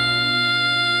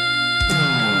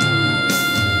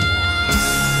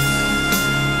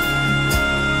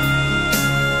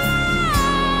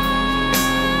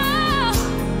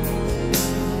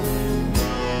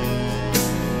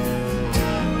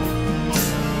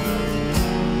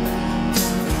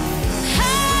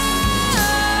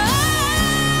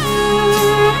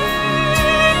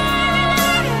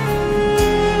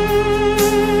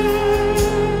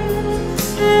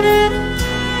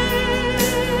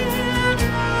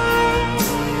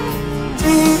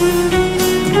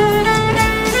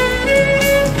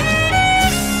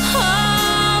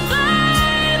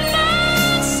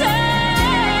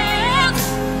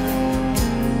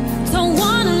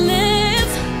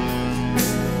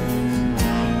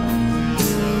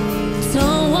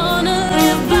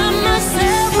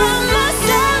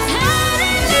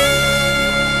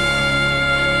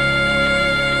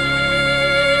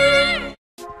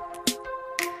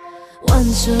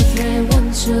 2, 3,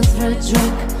 1, 2, 3,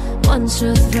 drink. 1,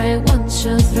 2, 3, 1,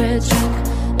 2, 3,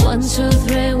 drink. 1, 2,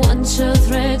 3, 1, 2,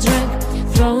 3, drink.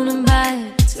 Throwing them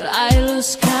back till I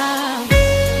lose count.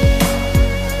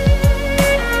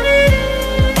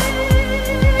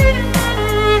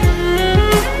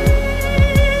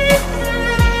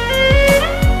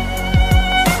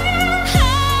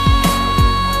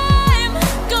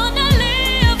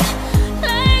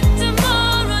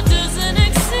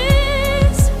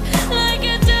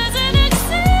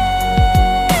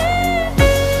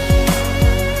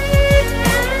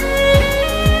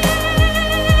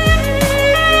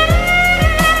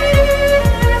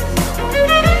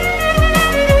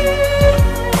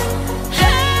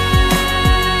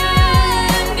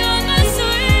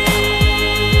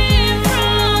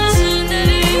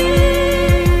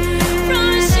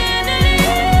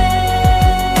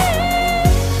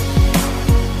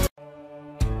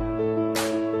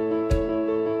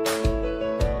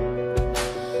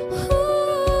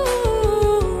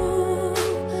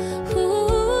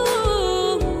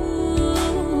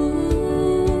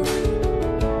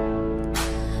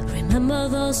 Remember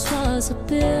those was a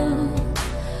bill?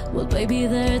 Well, baby,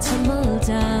 they're tumbled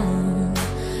down.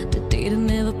 The data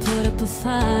never put up a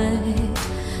fight.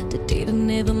 The data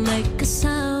never make a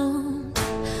sound.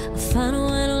 I found a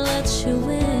way to let you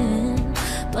in,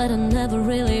 but I never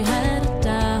really had a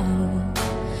doubt.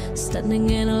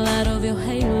 Standing in the light of your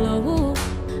halo,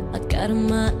 I got in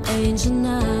my angel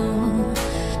now.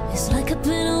 It's like I've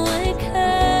been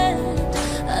awakened.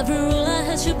 Every rule I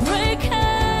had you break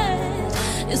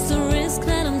it. It's the risk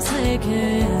that I'm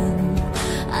taking.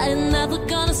 I ain't never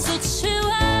gonna switch you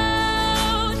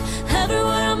out.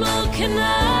 Everywhere I'm looking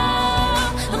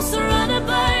now, I'm surrounded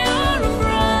by your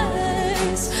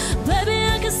embrace. Baby,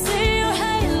 I can see your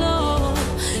halo.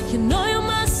 You know you're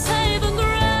my saving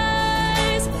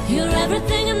grace. You're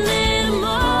everything I need and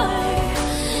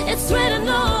more. It's written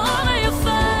all over your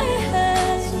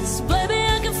face. Baby,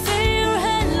 I can feel your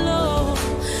halo.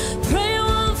 Pray you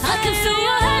won't fade. I can feel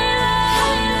your halo.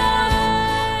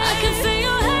 I can feel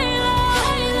your halo.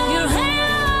 Your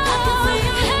halo. I can feel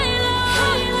your halo.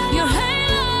 Your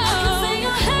halo. I can feel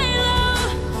your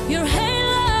halo. Your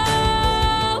halo.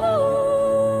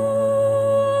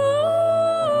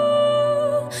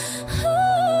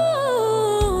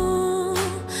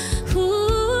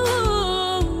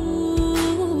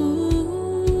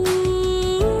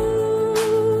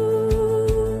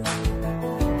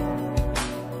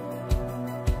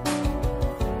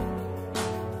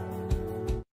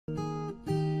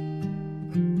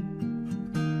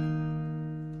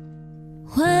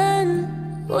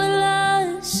 When will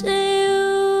I see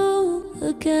you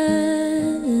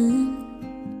again?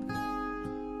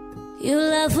 You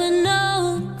left with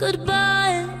no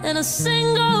goodbye, and a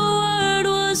single word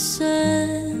was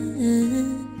said.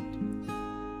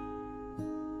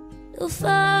 No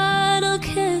final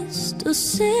kiss to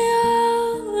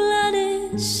seal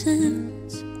any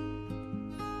sins.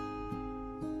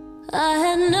 I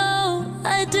had no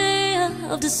idea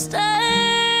of the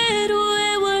state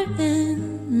we were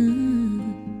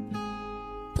in,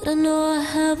 but I know I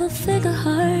have a figure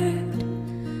heart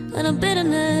and a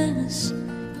bitterness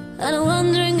and a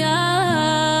wandering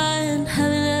eye and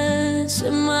heaviness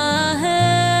in my head.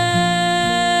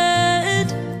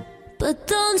 But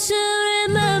don't you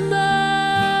remember?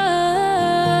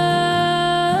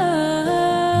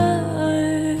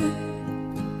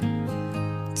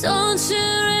 Don't you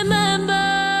remember?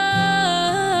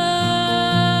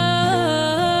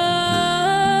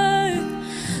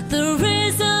 The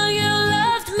reason you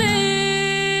left me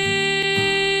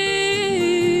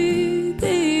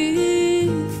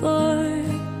before.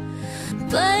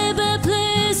 Baby,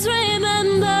 please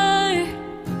remember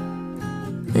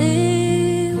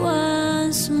me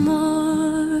once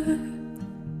more.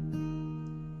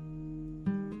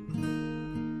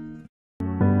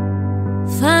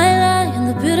 Fine line in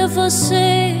the beautiful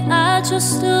sea, I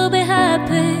chose to be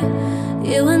happy.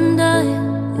 You and I,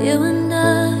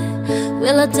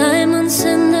 we're like diamonds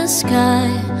in the sky.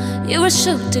 You were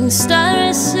shooting star,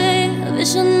 I see a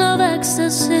vision of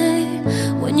ecstasy.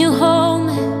 When you hold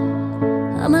me,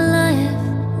 I'm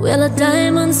alive. We're like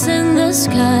diamonds in the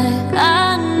sky.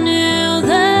 I knew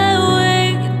that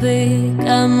we'd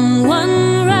become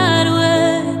one right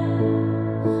away.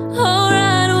 Oh,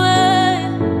 right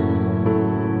away.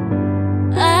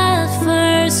 At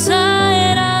first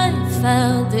sight, I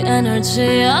felt the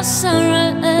energy of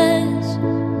sun rays.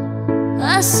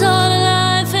 I saw the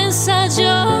life inside your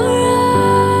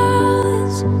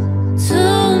eyes.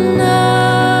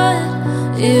 Tonight,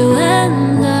 you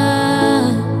and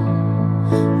I,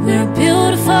 we're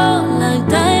beautiful like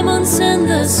diamonds in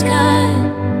the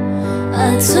sky.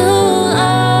 to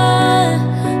our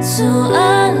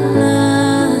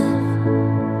love.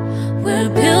 We're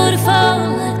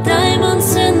beautiful like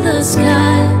diamonds in the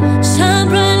sky. Shine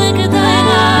bright like a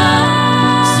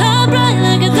diamond. Shine bright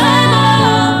like a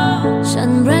diamond.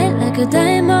 Shine bright like a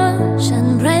diamond.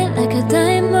 Shine bright like a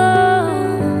diamond.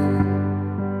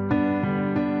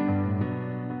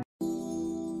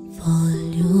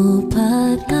 Voglio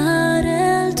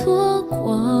parlare al tuo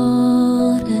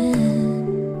cuore,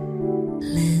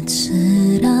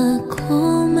 leggera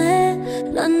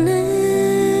come la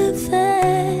neve.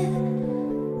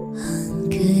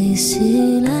 Anche i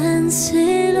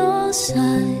silenzi, lo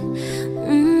sai,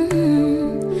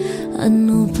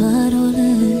 hanno parole.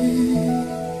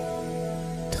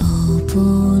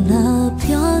 Dopo la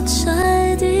pioggia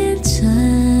ed il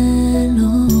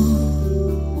cielo,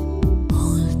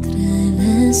 oltre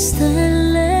le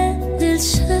stelle del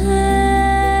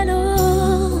cielo,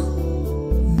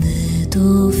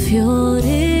 vedo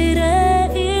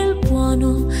fiorire il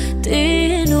buono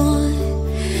di noi,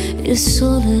 il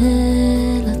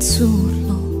sole,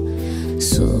 l'azzurro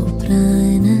sopra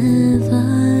i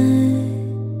nevai.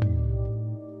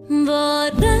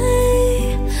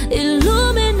 Vorrei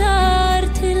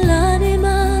illuminarti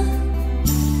l'anima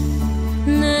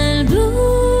nel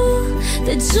blu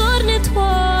dei giorni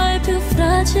tuoi più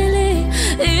fragili.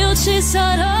 Io ci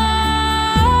sarò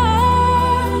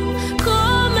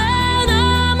come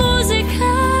una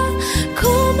musica,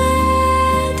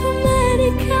 come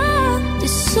domenica di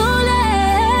sole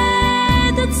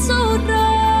ed azzurro.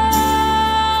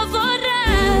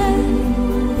 Vorrei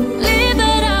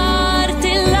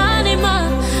liberarti l'anima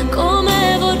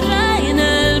come vorrei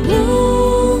nel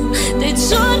blu dei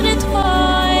giorni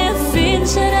tuoi e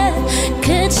fingere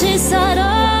che ci sarò.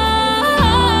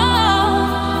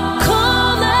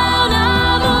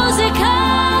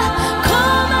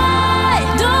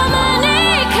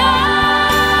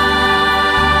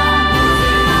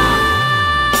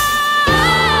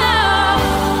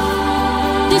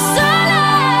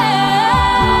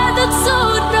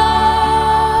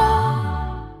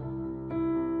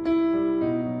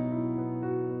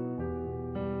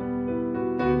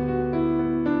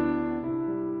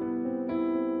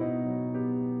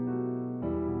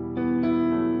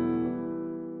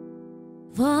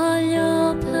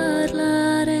 Voglio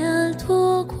parlare al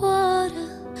tuo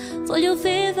cuore, voglio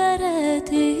vivere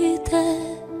di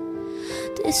te,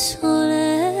 di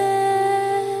sole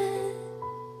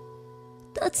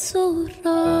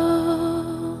d'azzurro.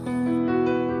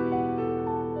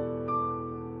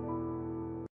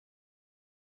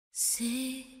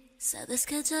 Sí, sabes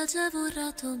que ya llevo un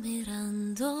rato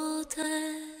mirándote.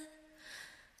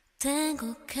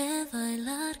 Tengo que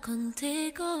bailar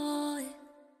contigo hoy.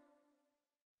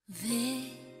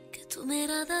 Vi que tu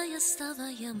mirada ya estaba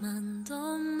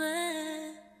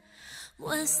llamándome.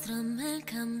 Muéstrame el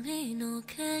camino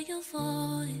que yo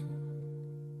voy.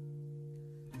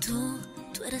 Tú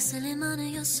eres el imán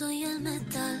y yo soy el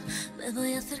metal. Me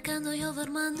voy acercando, yo voy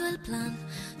armando el plan.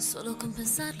 Solo con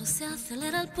pensarlo se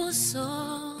acelera el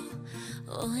pulso.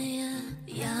 Oh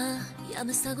yeah, ya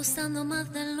me está gustando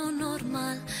más de lo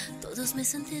normal. Todos mis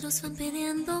sentidos van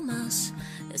pidiendo más.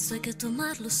 Esto hay que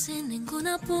tomarlo sin ningún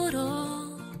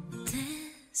apuro.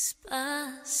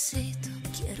 Despacito,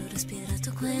 quiero respirar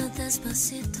tu cuello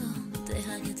despacito.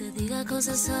 Deja que te diga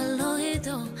cosas al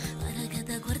oído, para que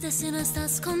te acuerdes si no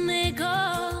estás conmigo.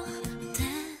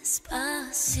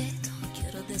 Despacito,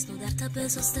 quiero desnudarte a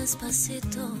besos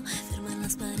despacito. Firmar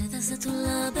las paredes de tu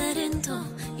laberinto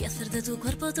y hacer de tu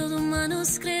cuerpo todo un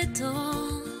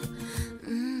manuscrito.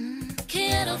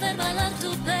 Quiero ver bailar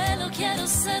tu pelo, quiero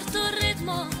ser tu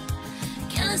ritmo.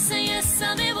 Que le enseñes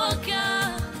a mi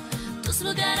boca tus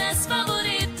lugares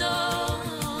favoritos.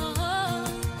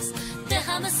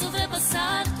 Déjame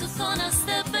sobrepasar tus zonas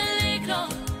de peligro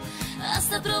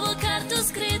hasta provocar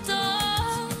tus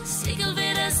gritos y que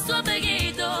olvides tu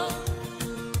apellido.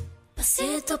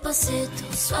 Pasito a pasito,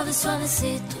 suave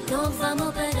suavecito, nos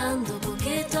vamos pegando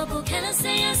poquito a poco. Que le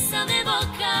enseñes a mi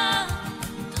boca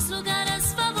tus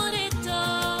lugares favoritos.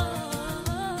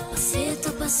 Pasito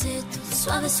a pasito,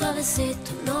 suave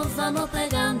suavecito, nos vamos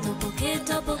pegando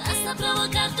poquito a poco hasta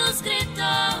provocar tus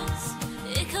gritos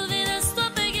y que olvides tu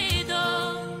apellido.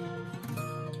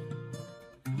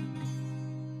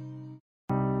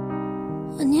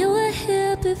 When you were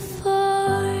here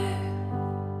before,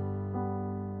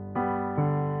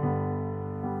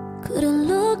 couldn't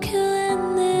look you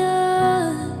in the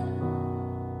eye.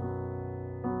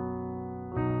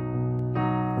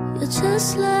 You're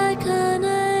just like an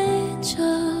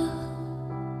angel.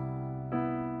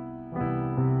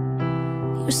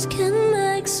 Your skin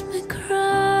makes me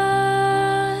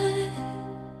cry.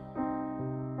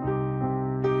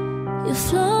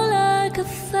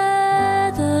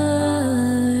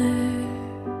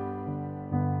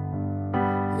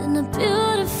 in a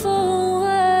beautiful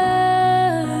world.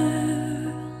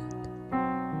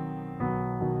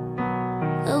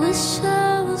 I wish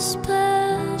I was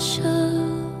special.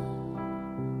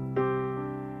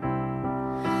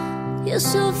 You're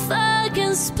so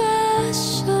fucking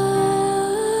special.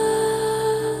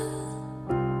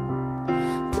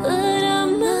 But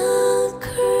I'm a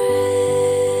creep.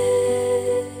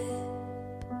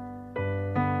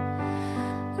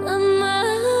 I'm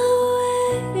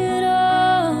away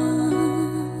on.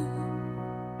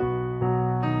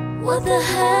 What the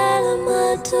hell am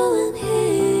I doing here?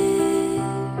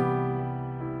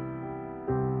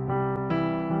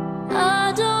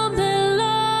 I don't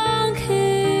belong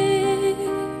here.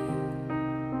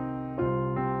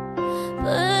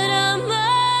 But I'm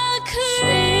a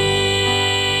creep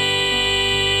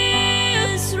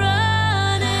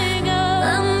running up.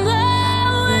 I'm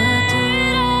away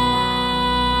on.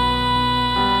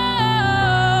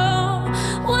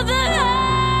 What the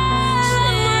hell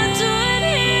am I doing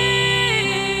here?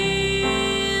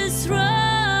 It's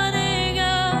running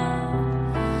up.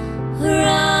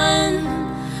 Run,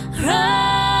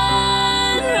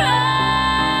 run, run.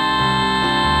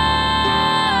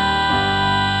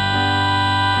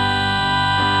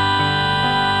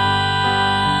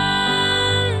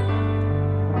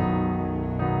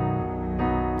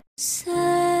 Se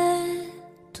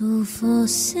tu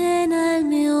fossi nel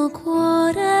mio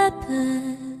cuore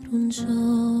per un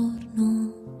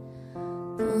giorno,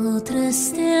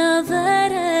 potresti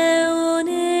avere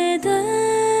un'idea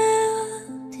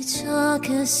di ciò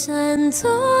che sento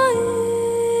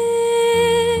io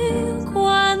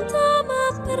quando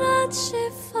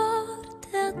m'abbracci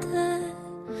forte a te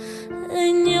e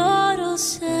ignoro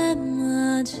se è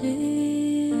magia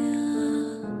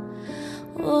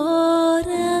o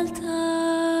realtà.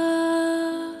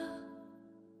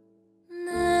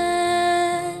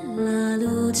 Nella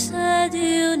luce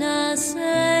di una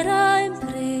sera in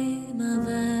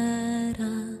primavera,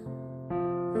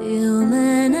 io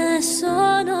me ne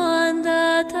sono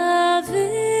andata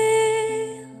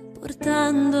via,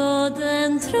 portando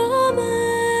dentro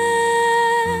me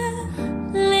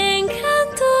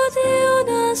l'incanto di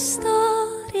una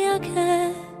storia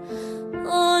che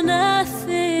non è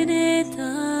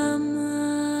finita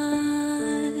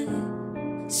mai.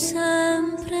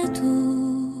 Sempre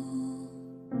tu,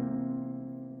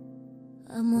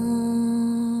 amore.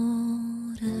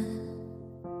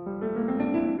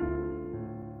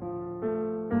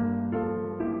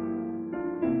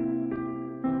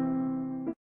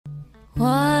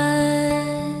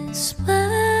 Wise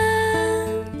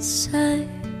men say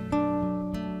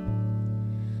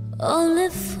only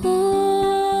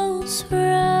fools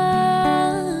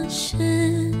rush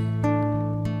in,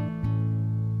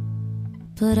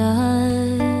 but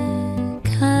I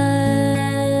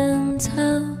can't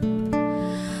help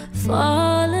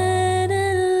falling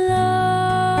in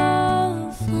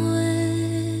love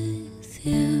with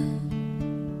you.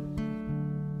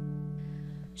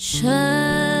 Shall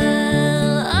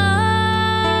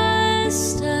I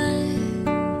stay?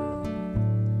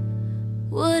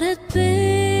 Would it be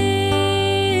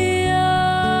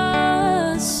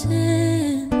a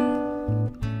sin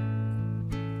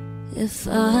if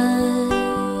I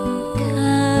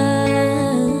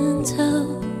can't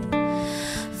help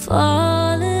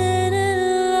falling in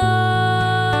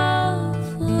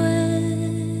love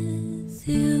with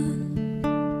you?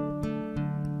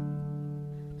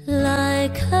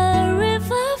 Like a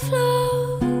river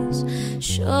flows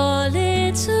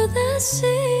surely to the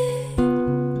sea,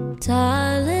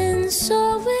 darling,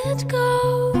 so it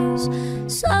goes.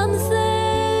 Some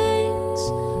things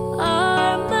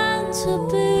are meant to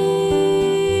be.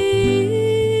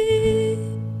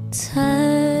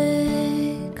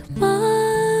 Take my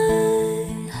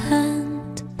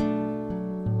hand,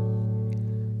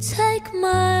 take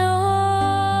my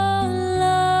whole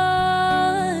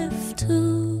life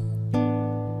too,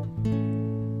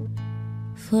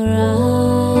 for I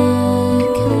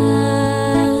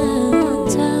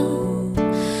can't help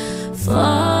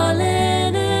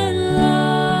falling in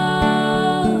love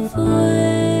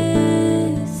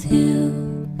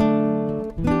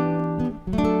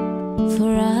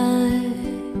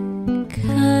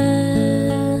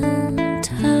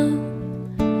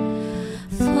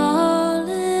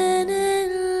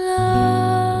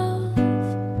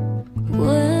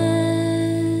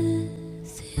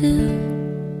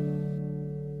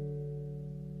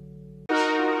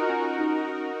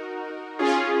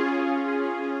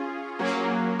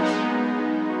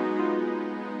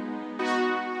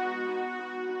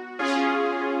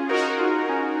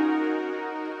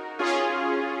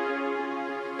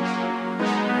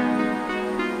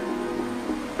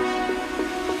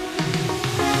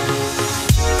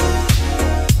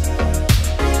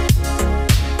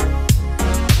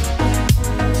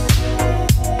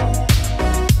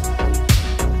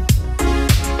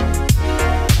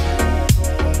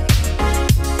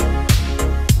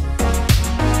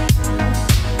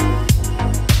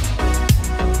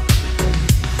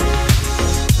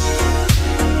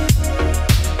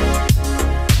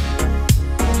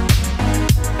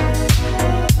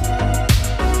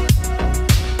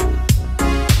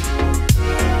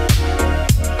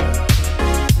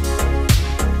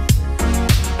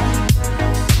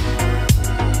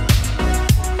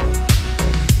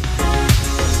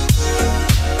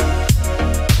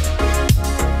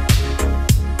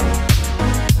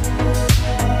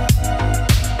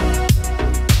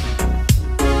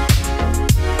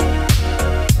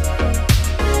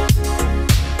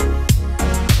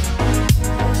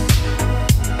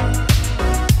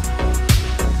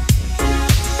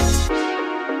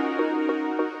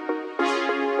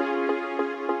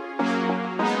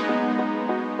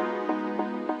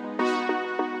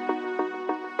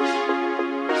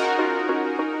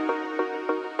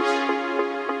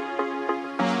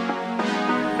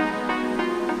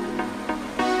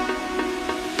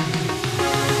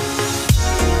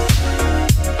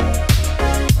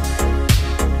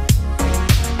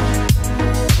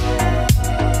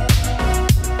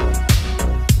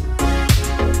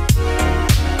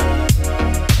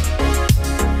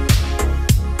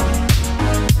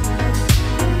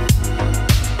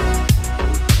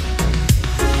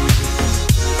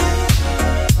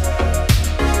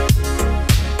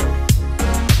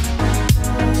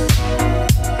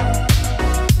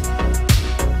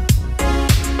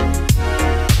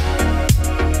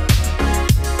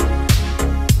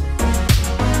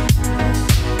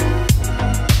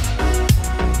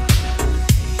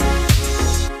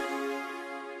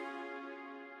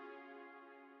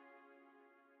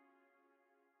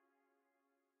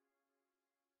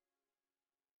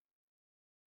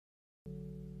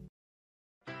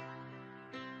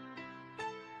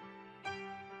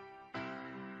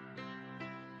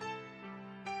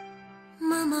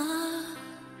Mama,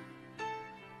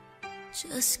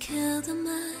 just kill the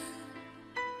man.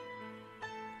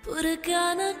 Put a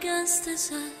gun against his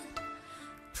head.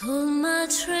 Pull my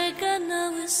trigger,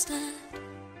 now he's dead.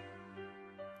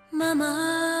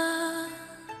 Mama,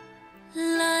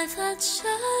 life had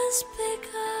just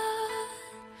begun,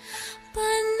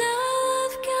 but now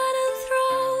I've got to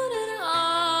throw it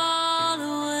all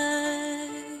away.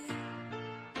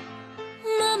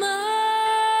 Mama,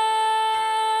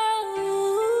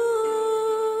 ooh,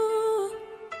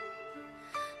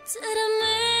 didn't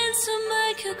mean to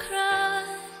make you cry.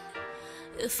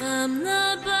 If I'm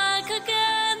not back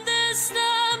again this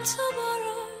time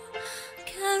tomorrow,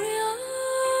 carry on,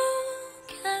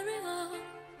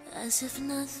 as if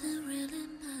nothing really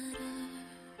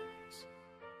matters.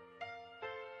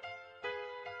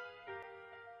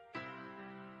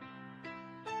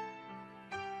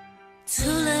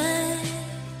 Too late,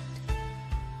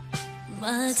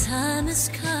 my time has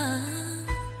come.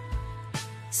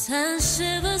 Send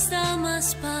shivers down my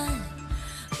spine,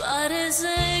 body's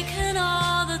aching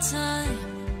all the time.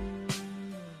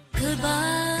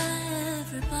 Goodbye,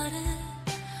 everybody,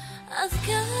 I've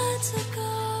got to go.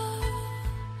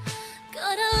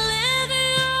 Gotta leave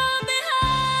you all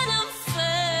behind and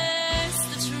face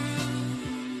the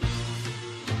truth.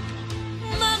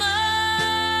 Mama,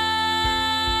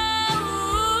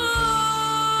 ooh,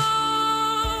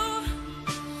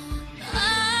 I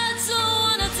don't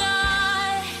wanna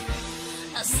die.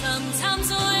 I sometimes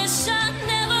wish I'd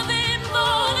never been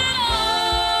born at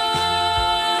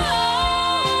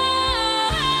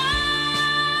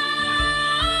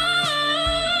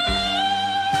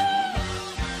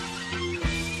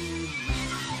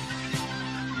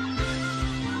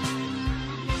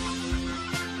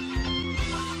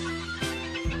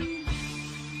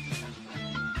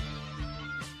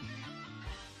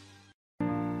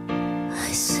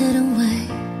I sit and wait.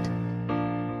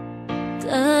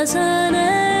 Does an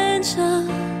angel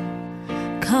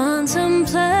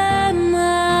contemplate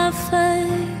my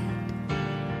fate?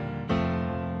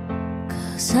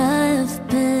 'Cause I have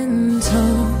been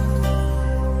told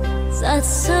that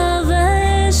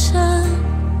salvation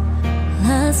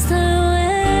lets the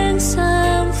wings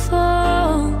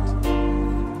unfold.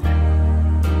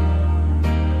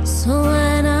 So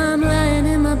when I'm lying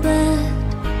in my bed,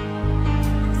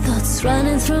 thoughts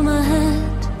running through my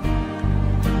head,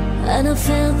 and I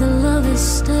feel the love is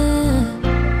dead,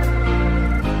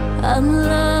 I'm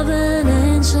loving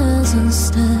angels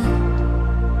instead.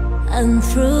 And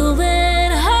through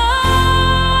it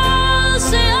all,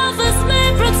 she offers me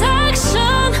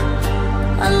protection,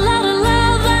 a lot of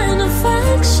love and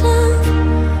affection.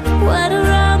 Whether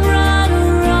I'm right or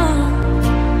wrong,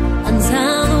 and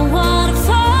down the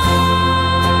waterfall,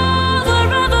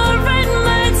 wherever it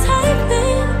may take me,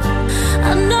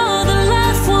 I know that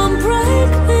life won't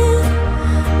break me.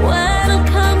 When it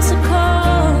comes to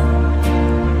call,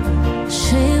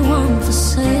 she won't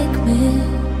forsake me.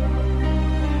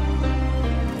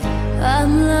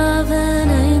 I'm loving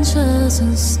angels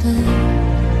instead.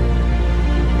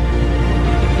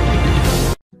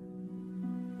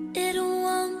 It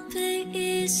won't be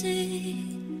easy,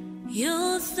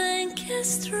 you'll think it's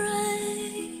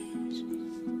strange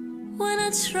when I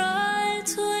try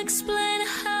to explain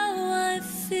how I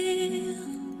feel,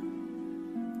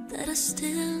 that I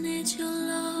still need your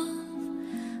love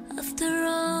after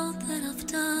all that I've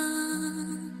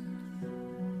done.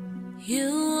 You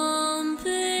won't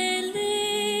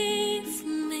believe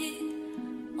me,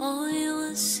 all you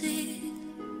will see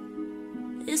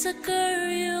is a girl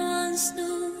you once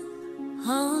knew,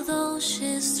 although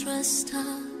she's dressed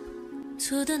up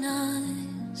to the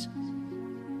nines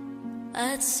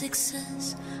at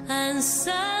 6s and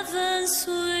 7s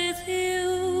with you.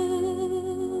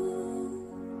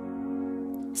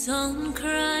 Don't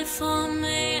cry for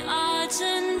me,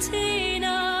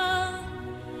 Argentina.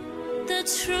 The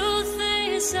truth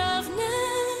is I've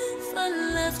never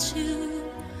left you.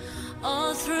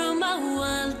 All through my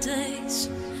wild days,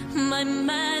 my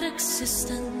mad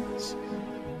existence,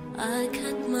 I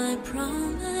kept my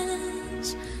promise.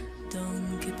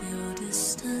 Don't keep your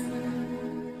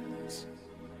distance.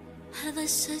 Have I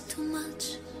said too much?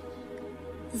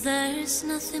 There's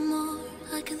nothing more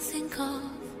I can think of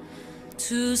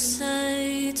to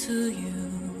say to you.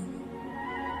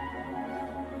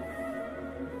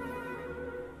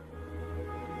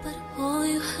 But all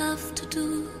you have to do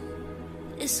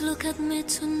is look at me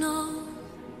to know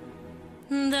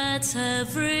that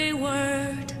every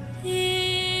word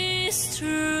is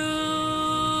true.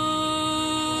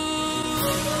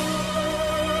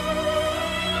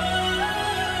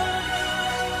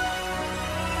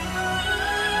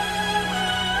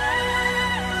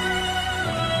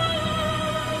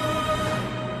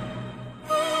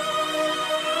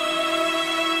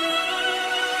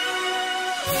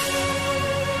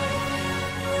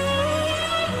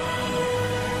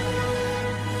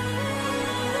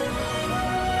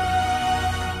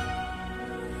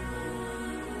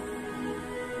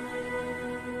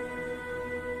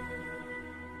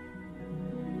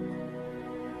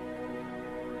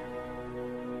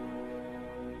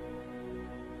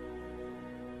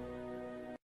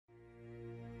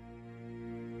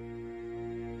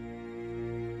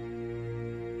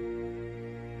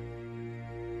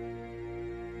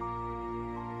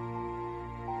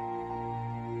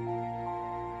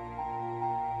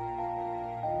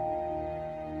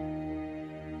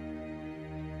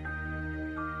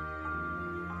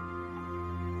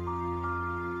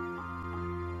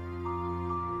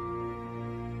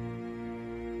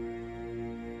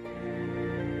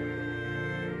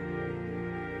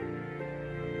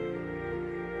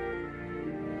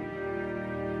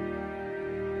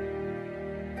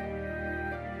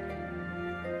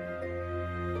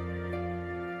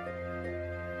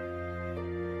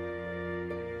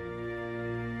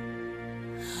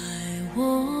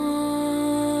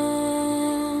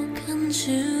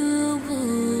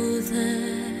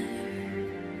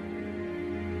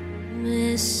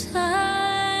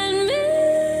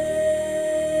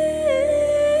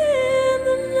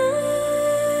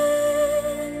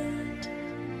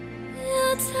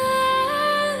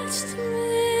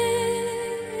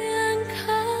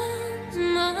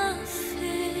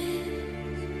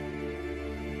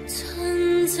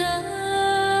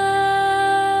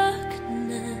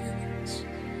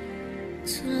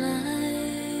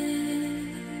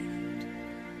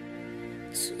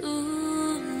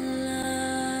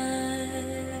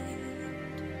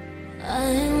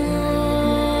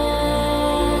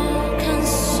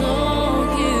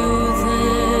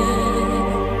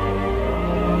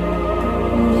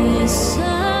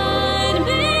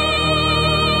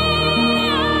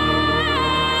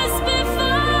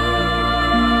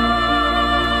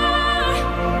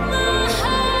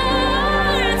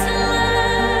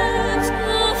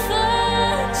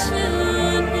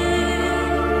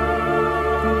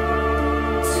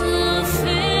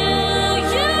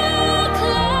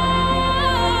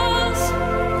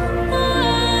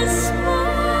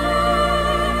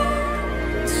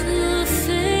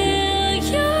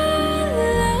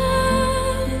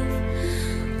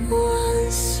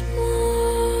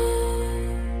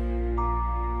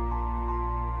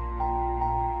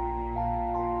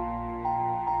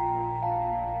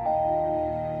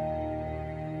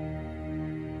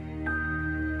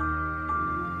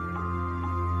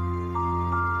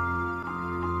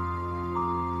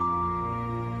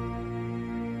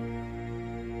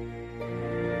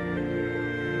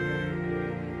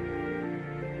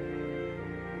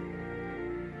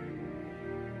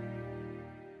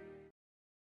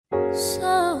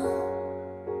 So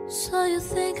you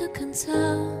think I can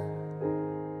tell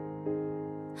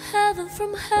heaven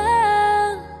from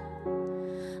hell,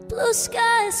 blue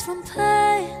skies from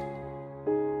pain?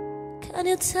 Can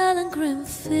you tell a green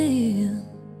field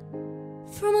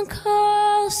from a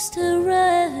coastal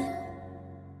rain,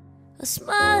 a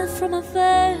smile from a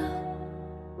veil?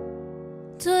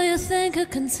 Do you think I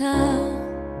can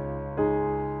tell?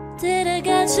 Did I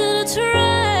get you to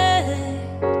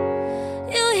trade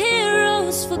your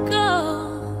heroes for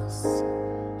ghosts,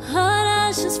 hot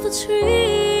ashes for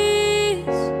trees,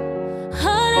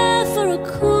 hot air for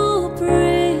a cool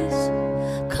breeze,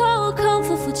 cold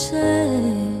comfort for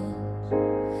change?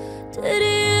 Did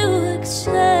you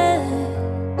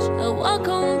exchange a walk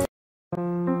on?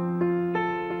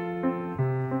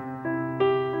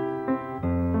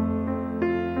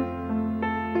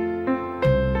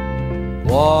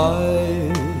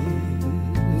 Wise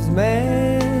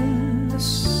men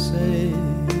say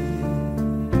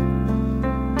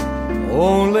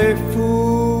only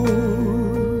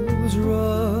fools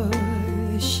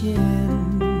rush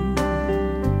in,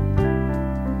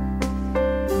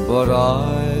 but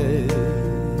I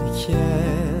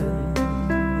can't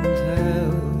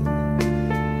help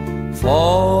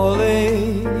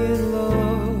falling in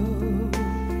love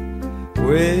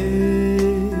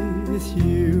with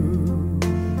you.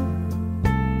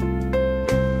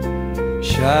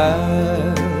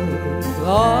 Shall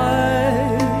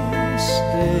I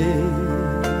stay?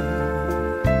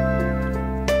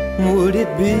 Would it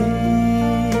be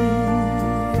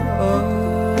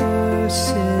a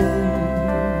sin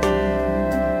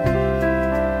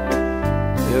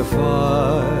if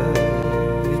I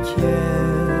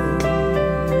can't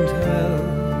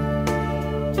help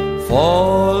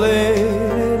falling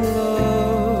in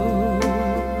love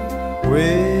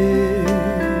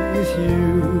with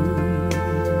you?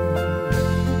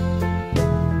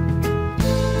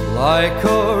 Like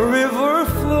a river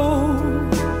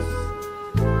flows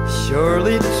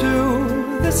surely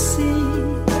to the sea,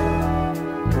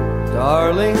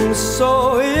 darling,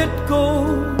 so it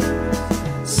goes.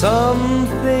 Some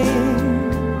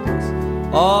things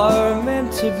are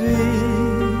meant to be.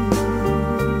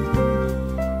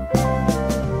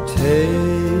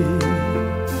 Take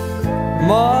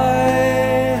my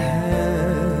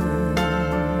hand,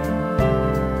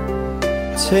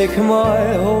 take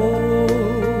my whole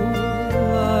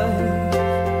life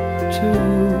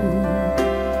too.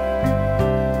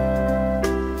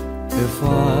 If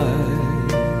I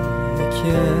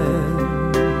can't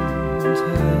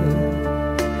help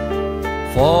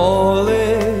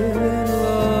falling in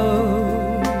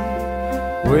love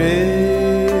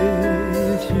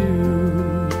with you.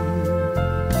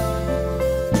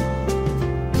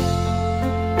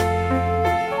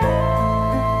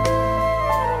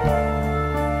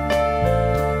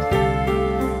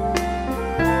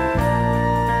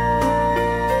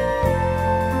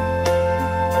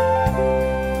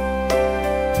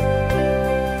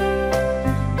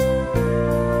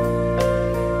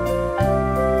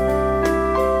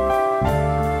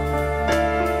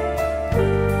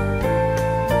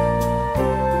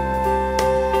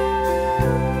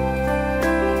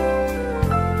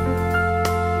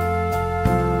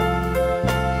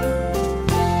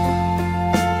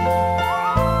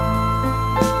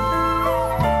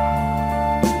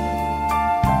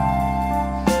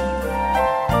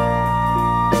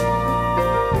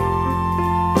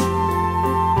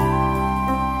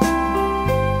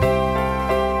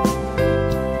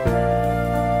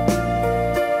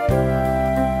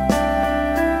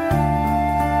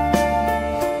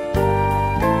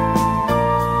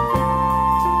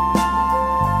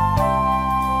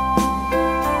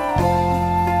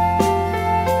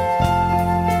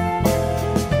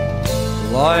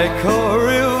 Like a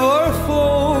river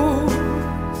flows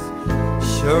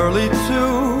surely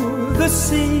to the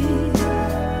sea,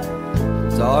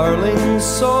 darling,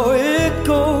 so it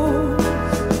goes.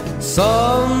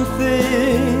 Some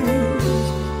things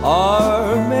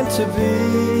are meant to be.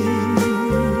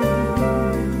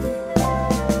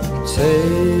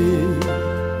 Take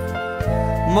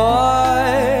my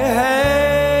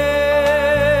hand,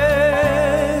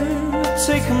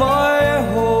 take my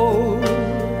whole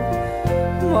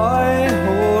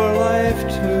life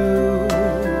too.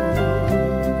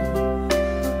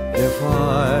 If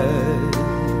I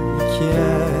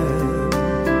can't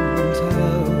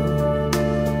help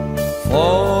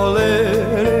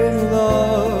falling in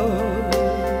love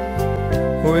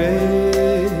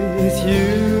with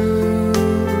you,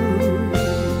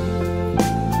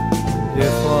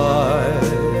 if I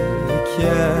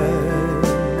can't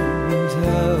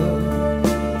help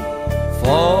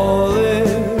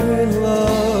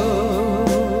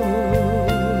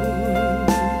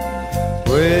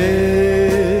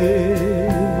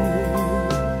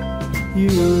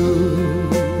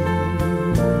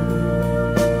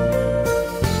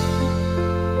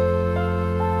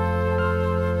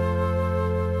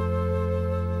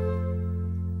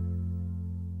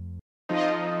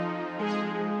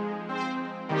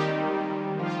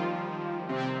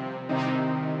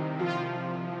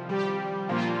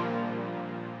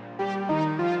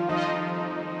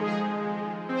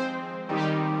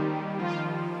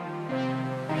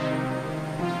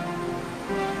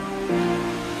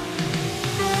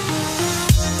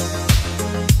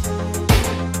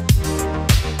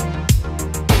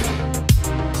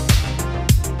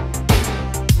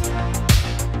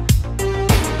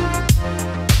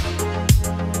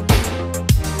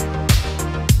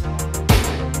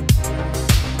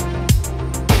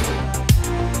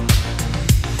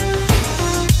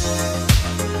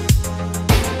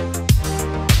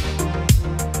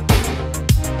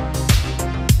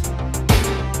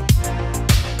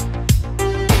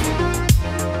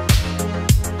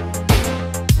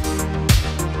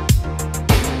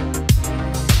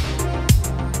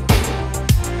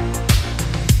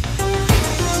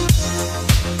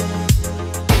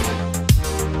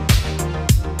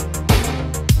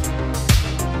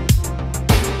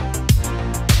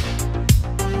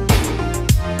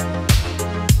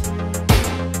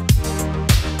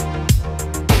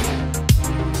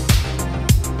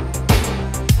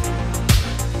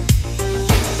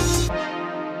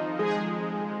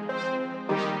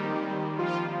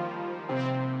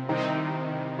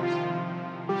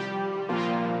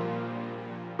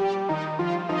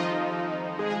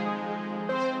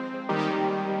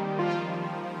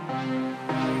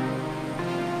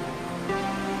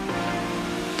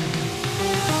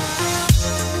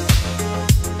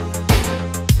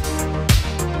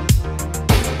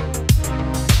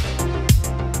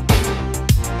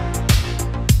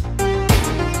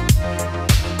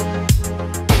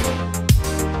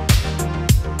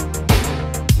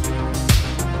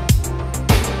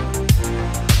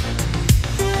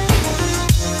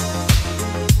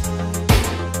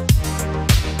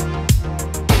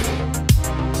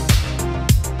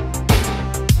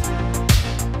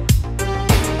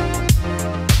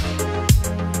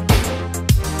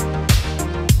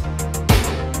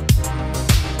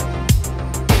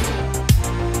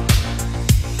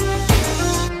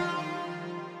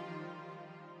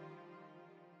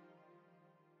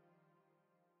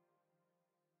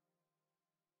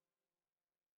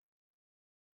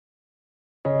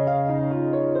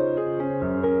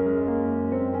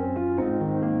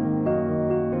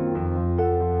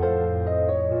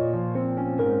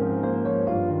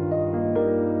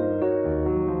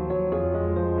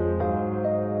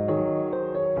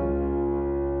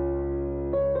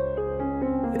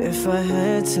If I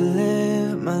had to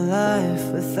live my life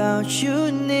without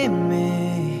you near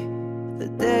me, the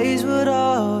days would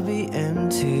all be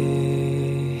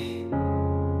empty.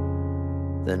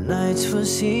 The nights would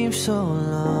seem so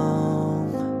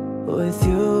long. With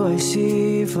you I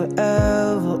see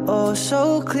forever oh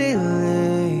so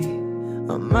clearly.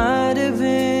 I might have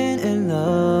been in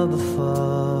love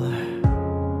before,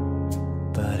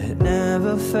 but it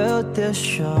never felt this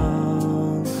strong.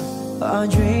 Our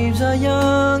dreams are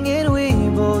young and we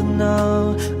both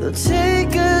know they'll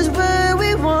take us where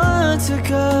we want to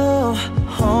go.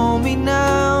 Hold me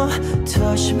now,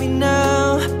 touch me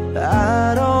now.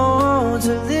 I don't want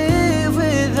to live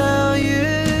without you.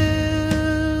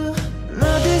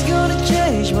 Nothing's gonna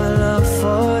change my love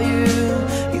for you.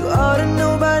 You ought to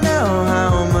know by now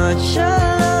how much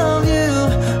I love you.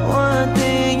 One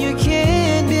thing you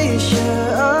can't be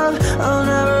sure of, I'll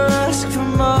never ask for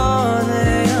more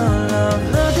than your love.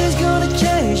 Nothing's gonna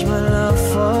change my love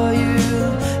for you.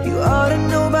 You ought to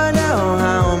know by now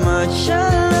how much I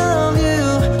love you.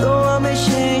 Though I may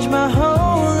change my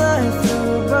whole life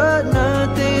through, but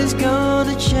nothing's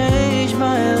gonna change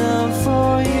my love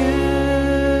for you.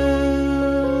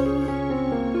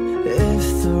 If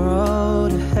the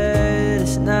road ahead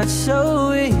is not so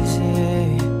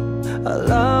easy, our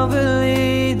love will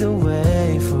lead the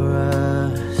way for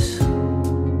us.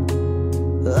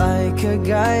 Like a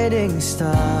guiding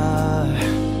star,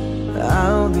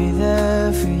 I'll be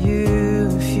there for you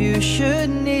if you should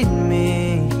need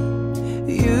me.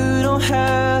 You don't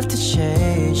have to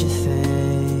change a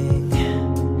thing.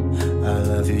 I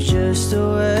love you just the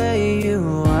way you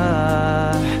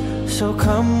are. So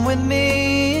come with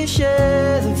me and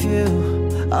share the view.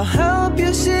 I'll help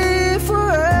you see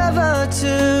forever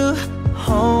too.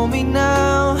 Hold me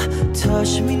now,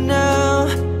 touch me now.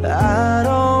 I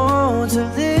don't want to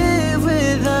live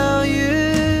without you.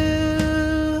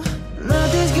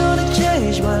 Nothing's gonna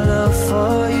change my love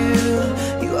for you.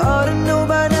 You ought to know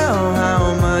by now how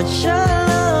much I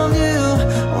love you.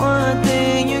 One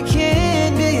thing you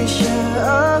can't be sure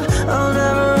of, I'll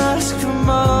never ask for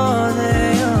more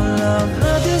than your love.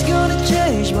 Nothing's gonna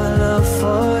change my love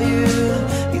for you.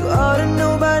 You ought to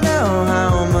know by now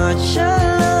how much I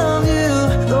love you.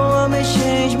 Though I may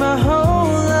change my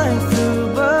whole life through,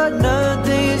 but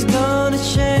nothing's gonna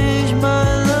change my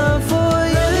love for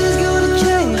you. Nothing's gonna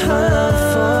change my love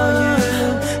for you.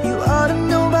 You ought to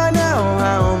know by now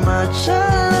how much I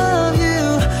love you.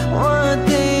 One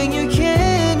thing you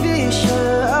can't be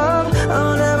sure of,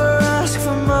 I'll never ask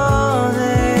for more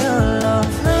than your love.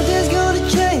 Nothing's gonna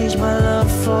change my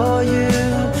love for you.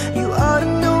 You ought to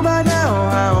know by now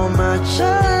how much I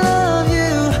love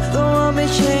you. Though I may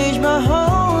change my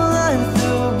whole life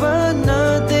through, but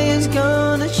nothing's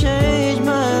gonna change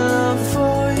my love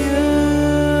for you.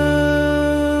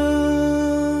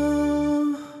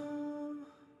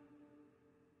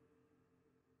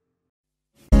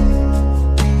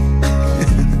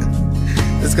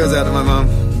 This goes out to my mom.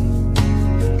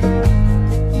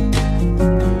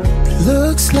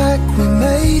 Looks like we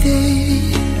made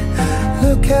it.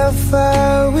 Look how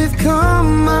far we've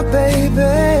come, my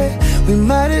baby. We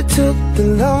might have took the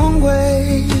long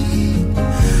way.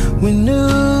 We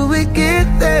knew we'd get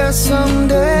there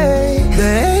someday.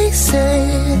 They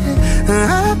said,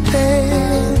 I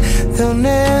bet they'll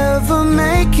never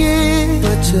make it.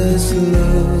 But just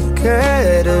look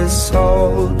at us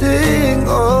holding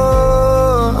on.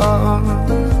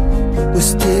 We're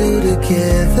still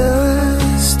together,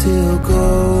 still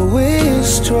going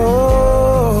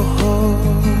strong.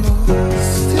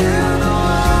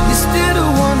 You're still the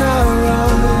one I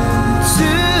run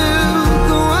to,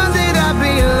 the one that I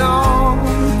belong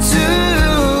to.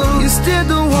 You're still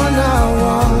the one I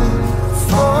want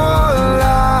for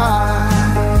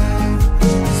life.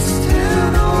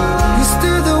 You're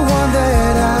still the one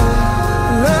that I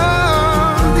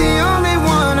love, the only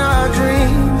one I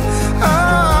dream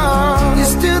of.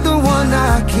 You're still the one I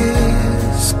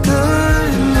kiss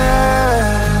goodnight.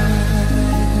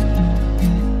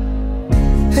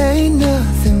 Ain't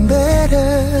nothing better.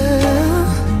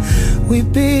 We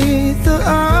beat the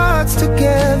odds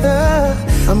together.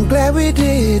 I'm glad we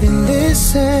didn't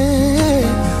listen.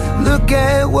 Look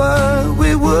at what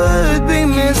we would be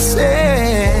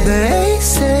missing. They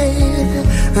said,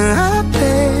 I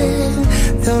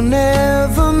bet they'll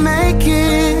never make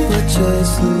it. But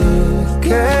just look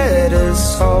at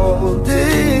us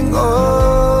holding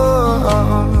on.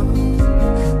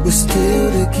 We're still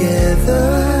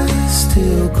together,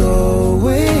 still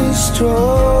going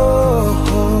strong.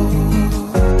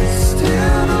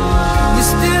 You're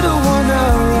still the one I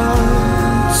run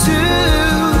to,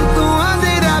 the one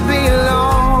that I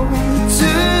belong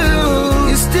to.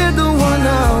 You're still the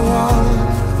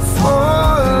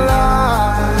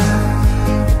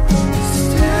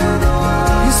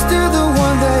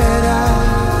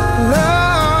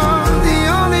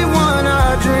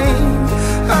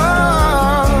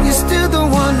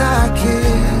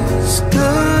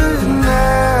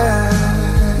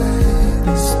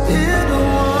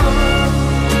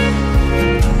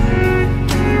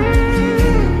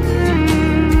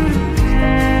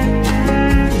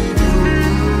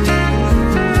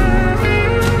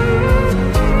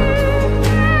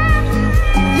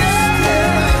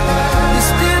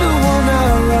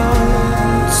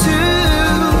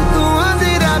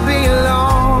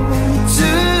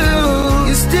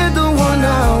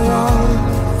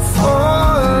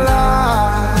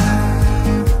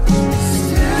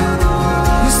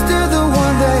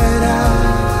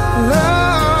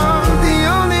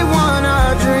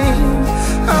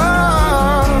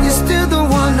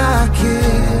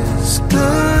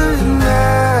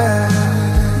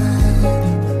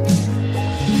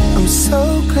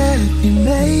We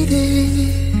made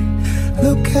it.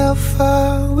 Look how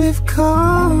far we've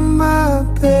come, my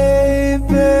baby.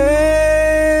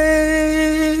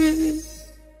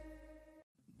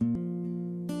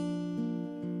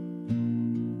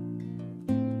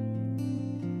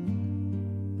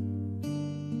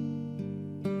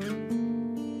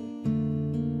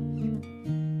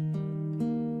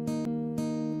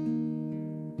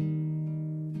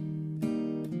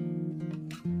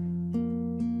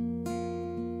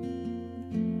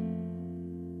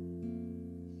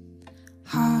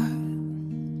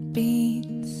 Heart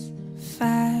beats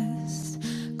fast,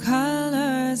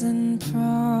 colors and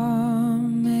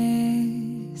promises.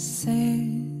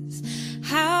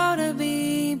 How to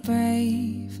be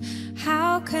brave?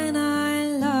 How can I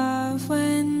love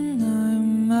when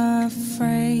I'm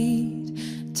afraid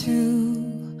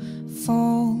to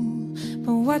fall?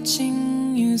 But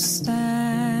watching you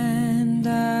stand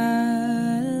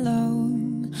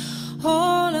alone,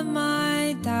 all of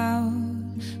my doubt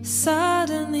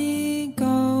suddenly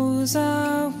goes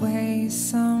away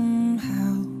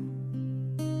somehow.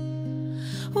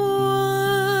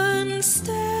 One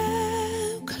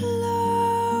step closer.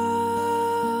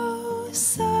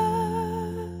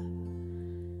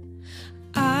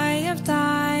 I have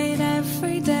died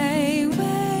every day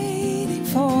waiting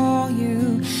for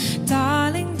you.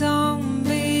 Darling, don't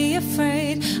be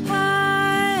afraid.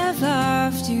 I have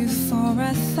loved you for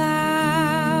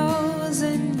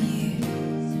 1,000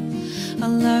 years. I'll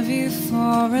love you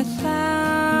for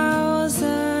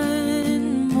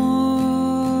 1,000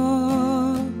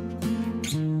 more.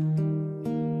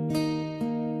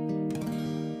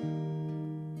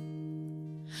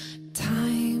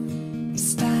 Time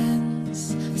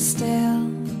stands still,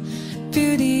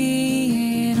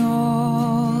 beauty in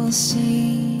all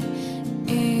she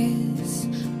is.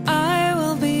 I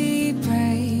will be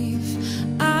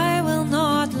brave. I will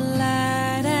not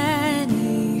let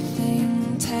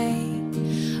anything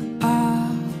take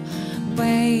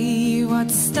away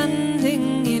what's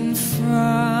standing in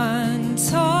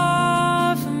front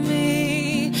of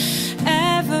me.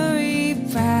 Every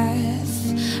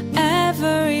breath,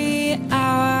 every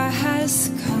hour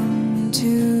has come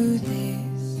to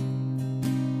this.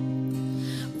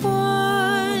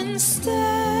 One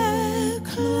step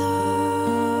closer.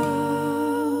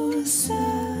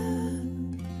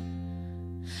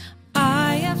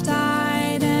 I have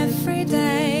died every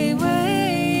day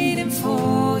waiting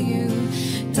for you.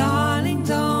 Darling,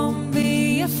 don't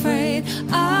be afraid.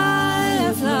 I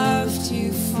have loved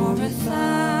you for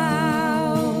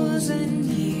 1,000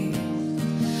 years.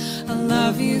 I'll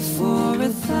love you for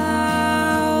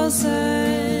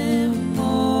 1,000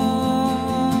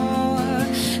 more.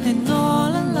 And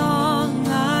all along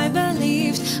I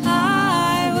believed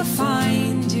I would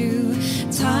find you.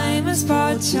 Time has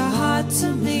brought your heart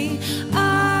to me.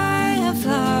 I have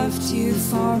loved you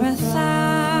for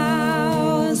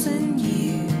 1,000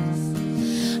 years.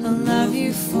 I'll love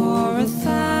you for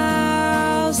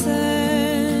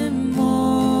 1,000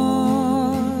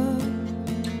 more.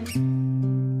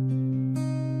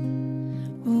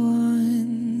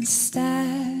 One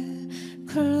step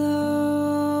closer.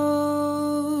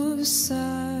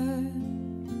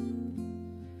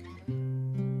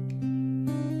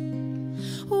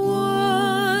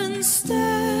 One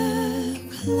step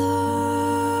closer.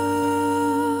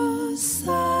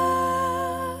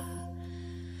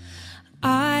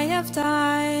 I have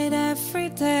died every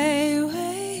day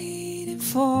waiting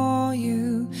for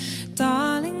you.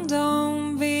 Darling,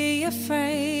 don't be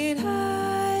afraid.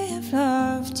 I have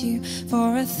loved you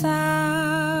for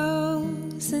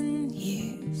 1,000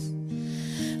 years.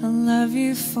 I'll love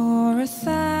you for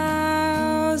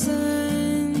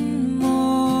 1,000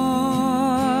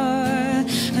 more.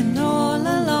 And all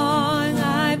along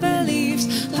I believed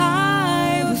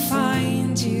I would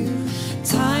find you.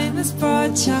 Time has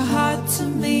brought your heart to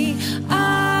me.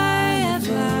 I have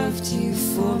loved you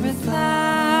for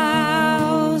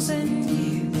 1,000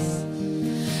 years.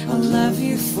 I'll love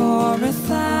you for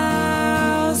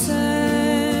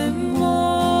 1,000 more.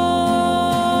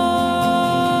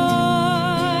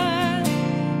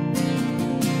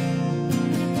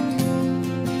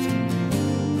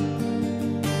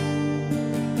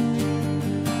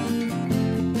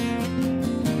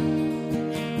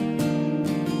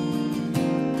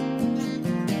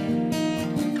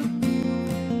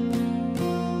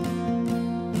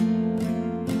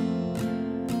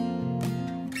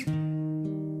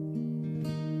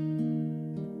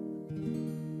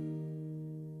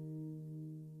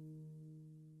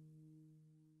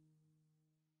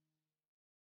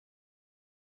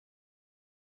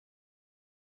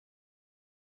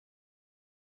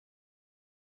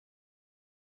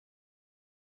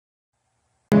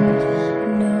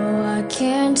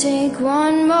 take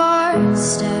one more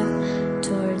step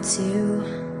towards you,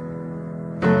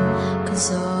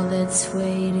 'cause all that's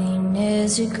waiting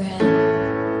is regret.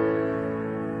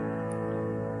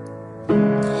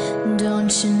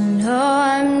 Don't you know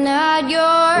I'm not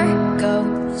your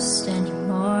ghost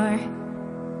anymore?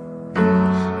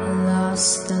 I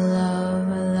lost the love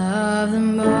I love the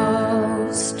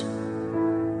most.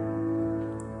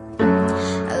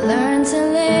 I learned to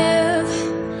live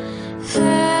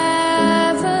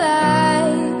half a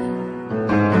life,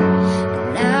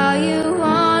 and now you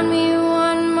want me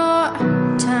one more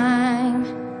time.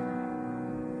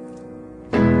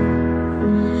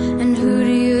 And who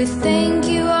do you think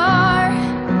you are?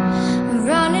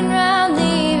 Running round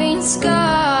leaving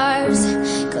scars,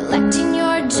 collecting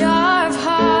your jar of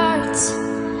hearts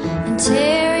and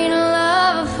tearing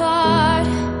love apart.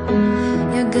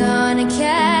 You're gonna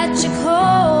catch a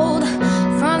cold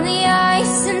from the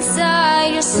ice inside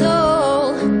your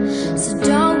soul, so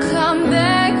don't come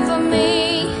back for me.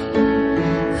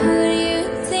 Who do you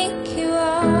think you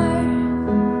are?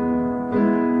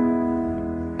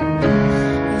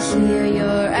 I hear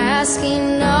you're asking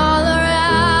all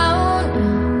around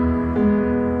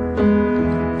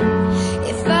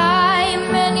if I'm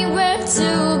anywhere to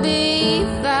be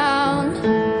found,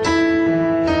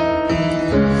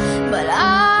 but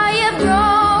I have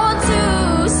grown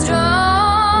too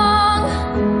strong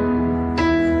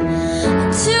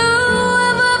to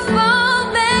ever fall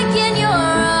back in your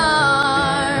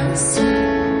arms.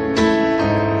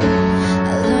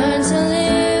 I learned to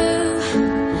live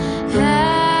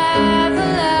half a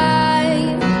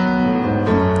life.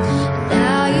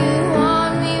 Now you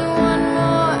want me one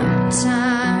more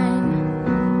time.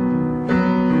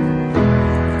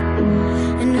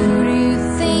 And who do you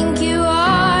think you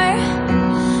are?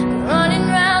 Running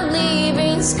round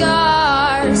leaving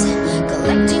scars,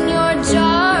 collecting your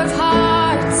jar of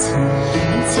hearts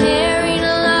and tearing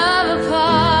love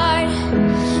apart.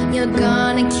 You're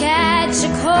gonna catch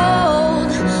a cold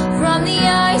from the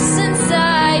ice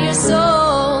inside your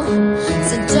soul,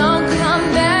 so don't come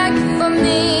back for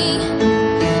me.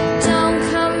 Don't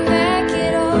come back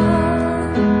at all.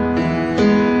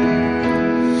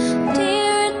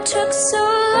 Dear, it took so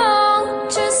long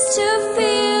just to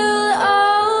feel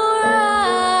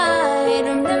alright.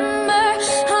 Remember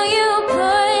how you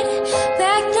put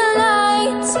back the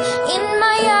lights in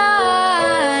my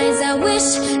eyes. I wish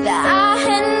that I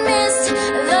had missed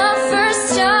the first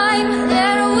time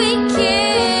that we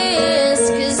kissed,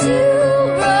 'cause you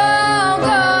broke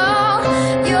all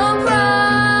your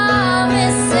promises,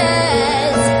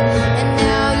 and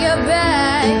now you're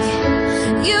back.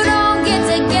 You don't get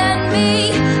to get me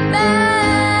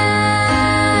back.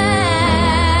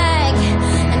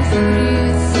 And who do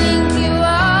you think you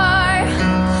are?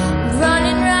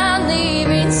 Running round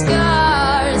leaving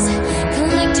scars,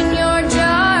 collecting your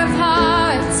jar of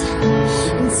hearts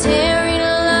and tearing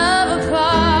love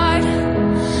apart.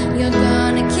 You're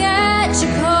gonna catch a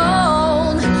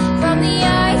cold from the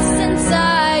ice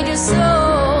inside your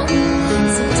soul,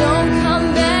 so don't come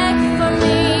back for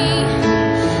me.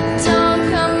 Don't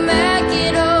come back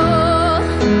at all.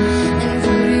 And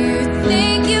who do you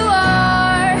think you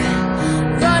are?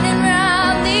 Running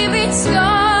round leaving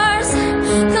scars,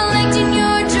 collecting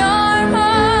your jar of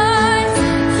hearts,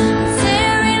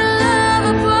 tearing love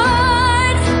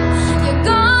apart. You're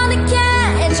gonna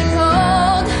catch a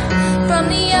cold from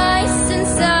the ice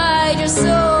inside your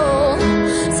soul,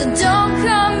 so don't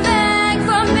come back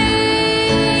for me.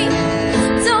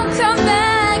 Don't come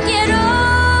back at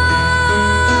all.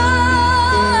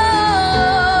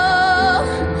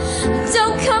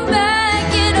 Don't come back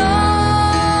at all.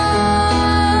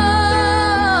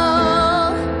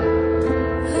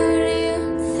 Who do you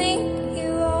think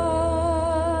you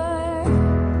are?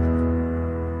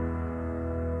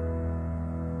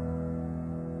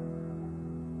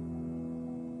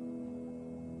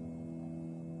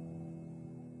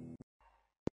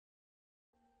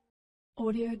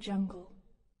 Audio Jungle.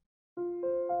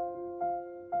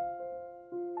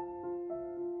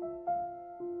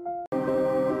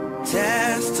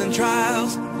 Tests and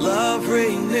trials, love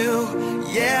renew.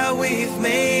 Yeah, we've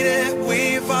made it.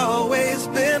 We've always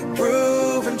been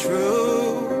proven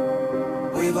true.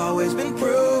 We've always been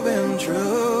proven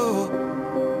true.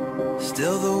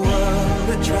 Still the world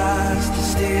that tries to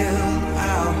steal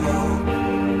our hope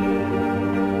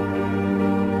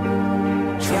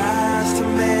tries to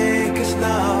make us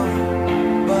numb,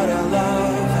 but our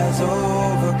love has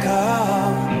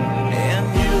overcome. And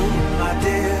you, my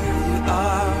dear, you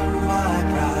are my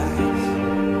prize.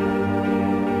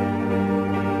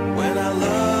 When I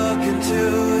look into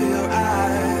your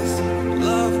eyes,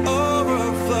 love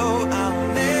overflow, I'll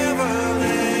never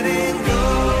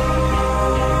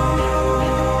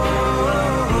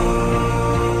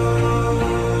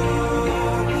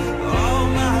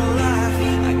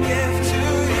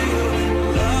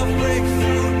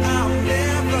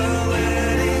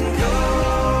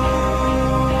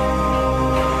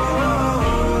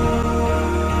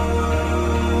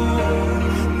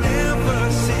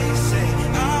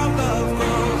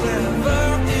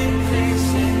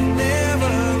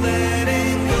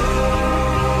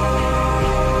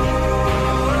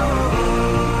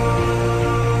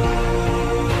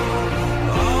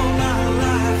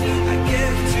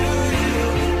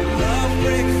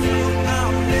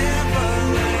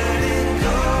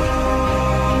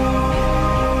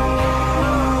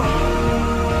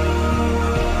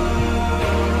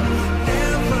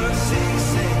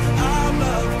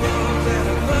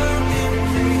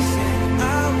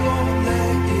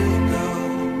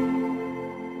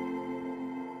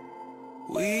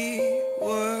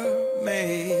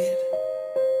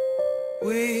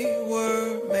We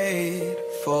were made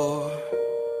for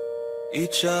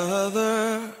each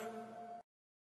other.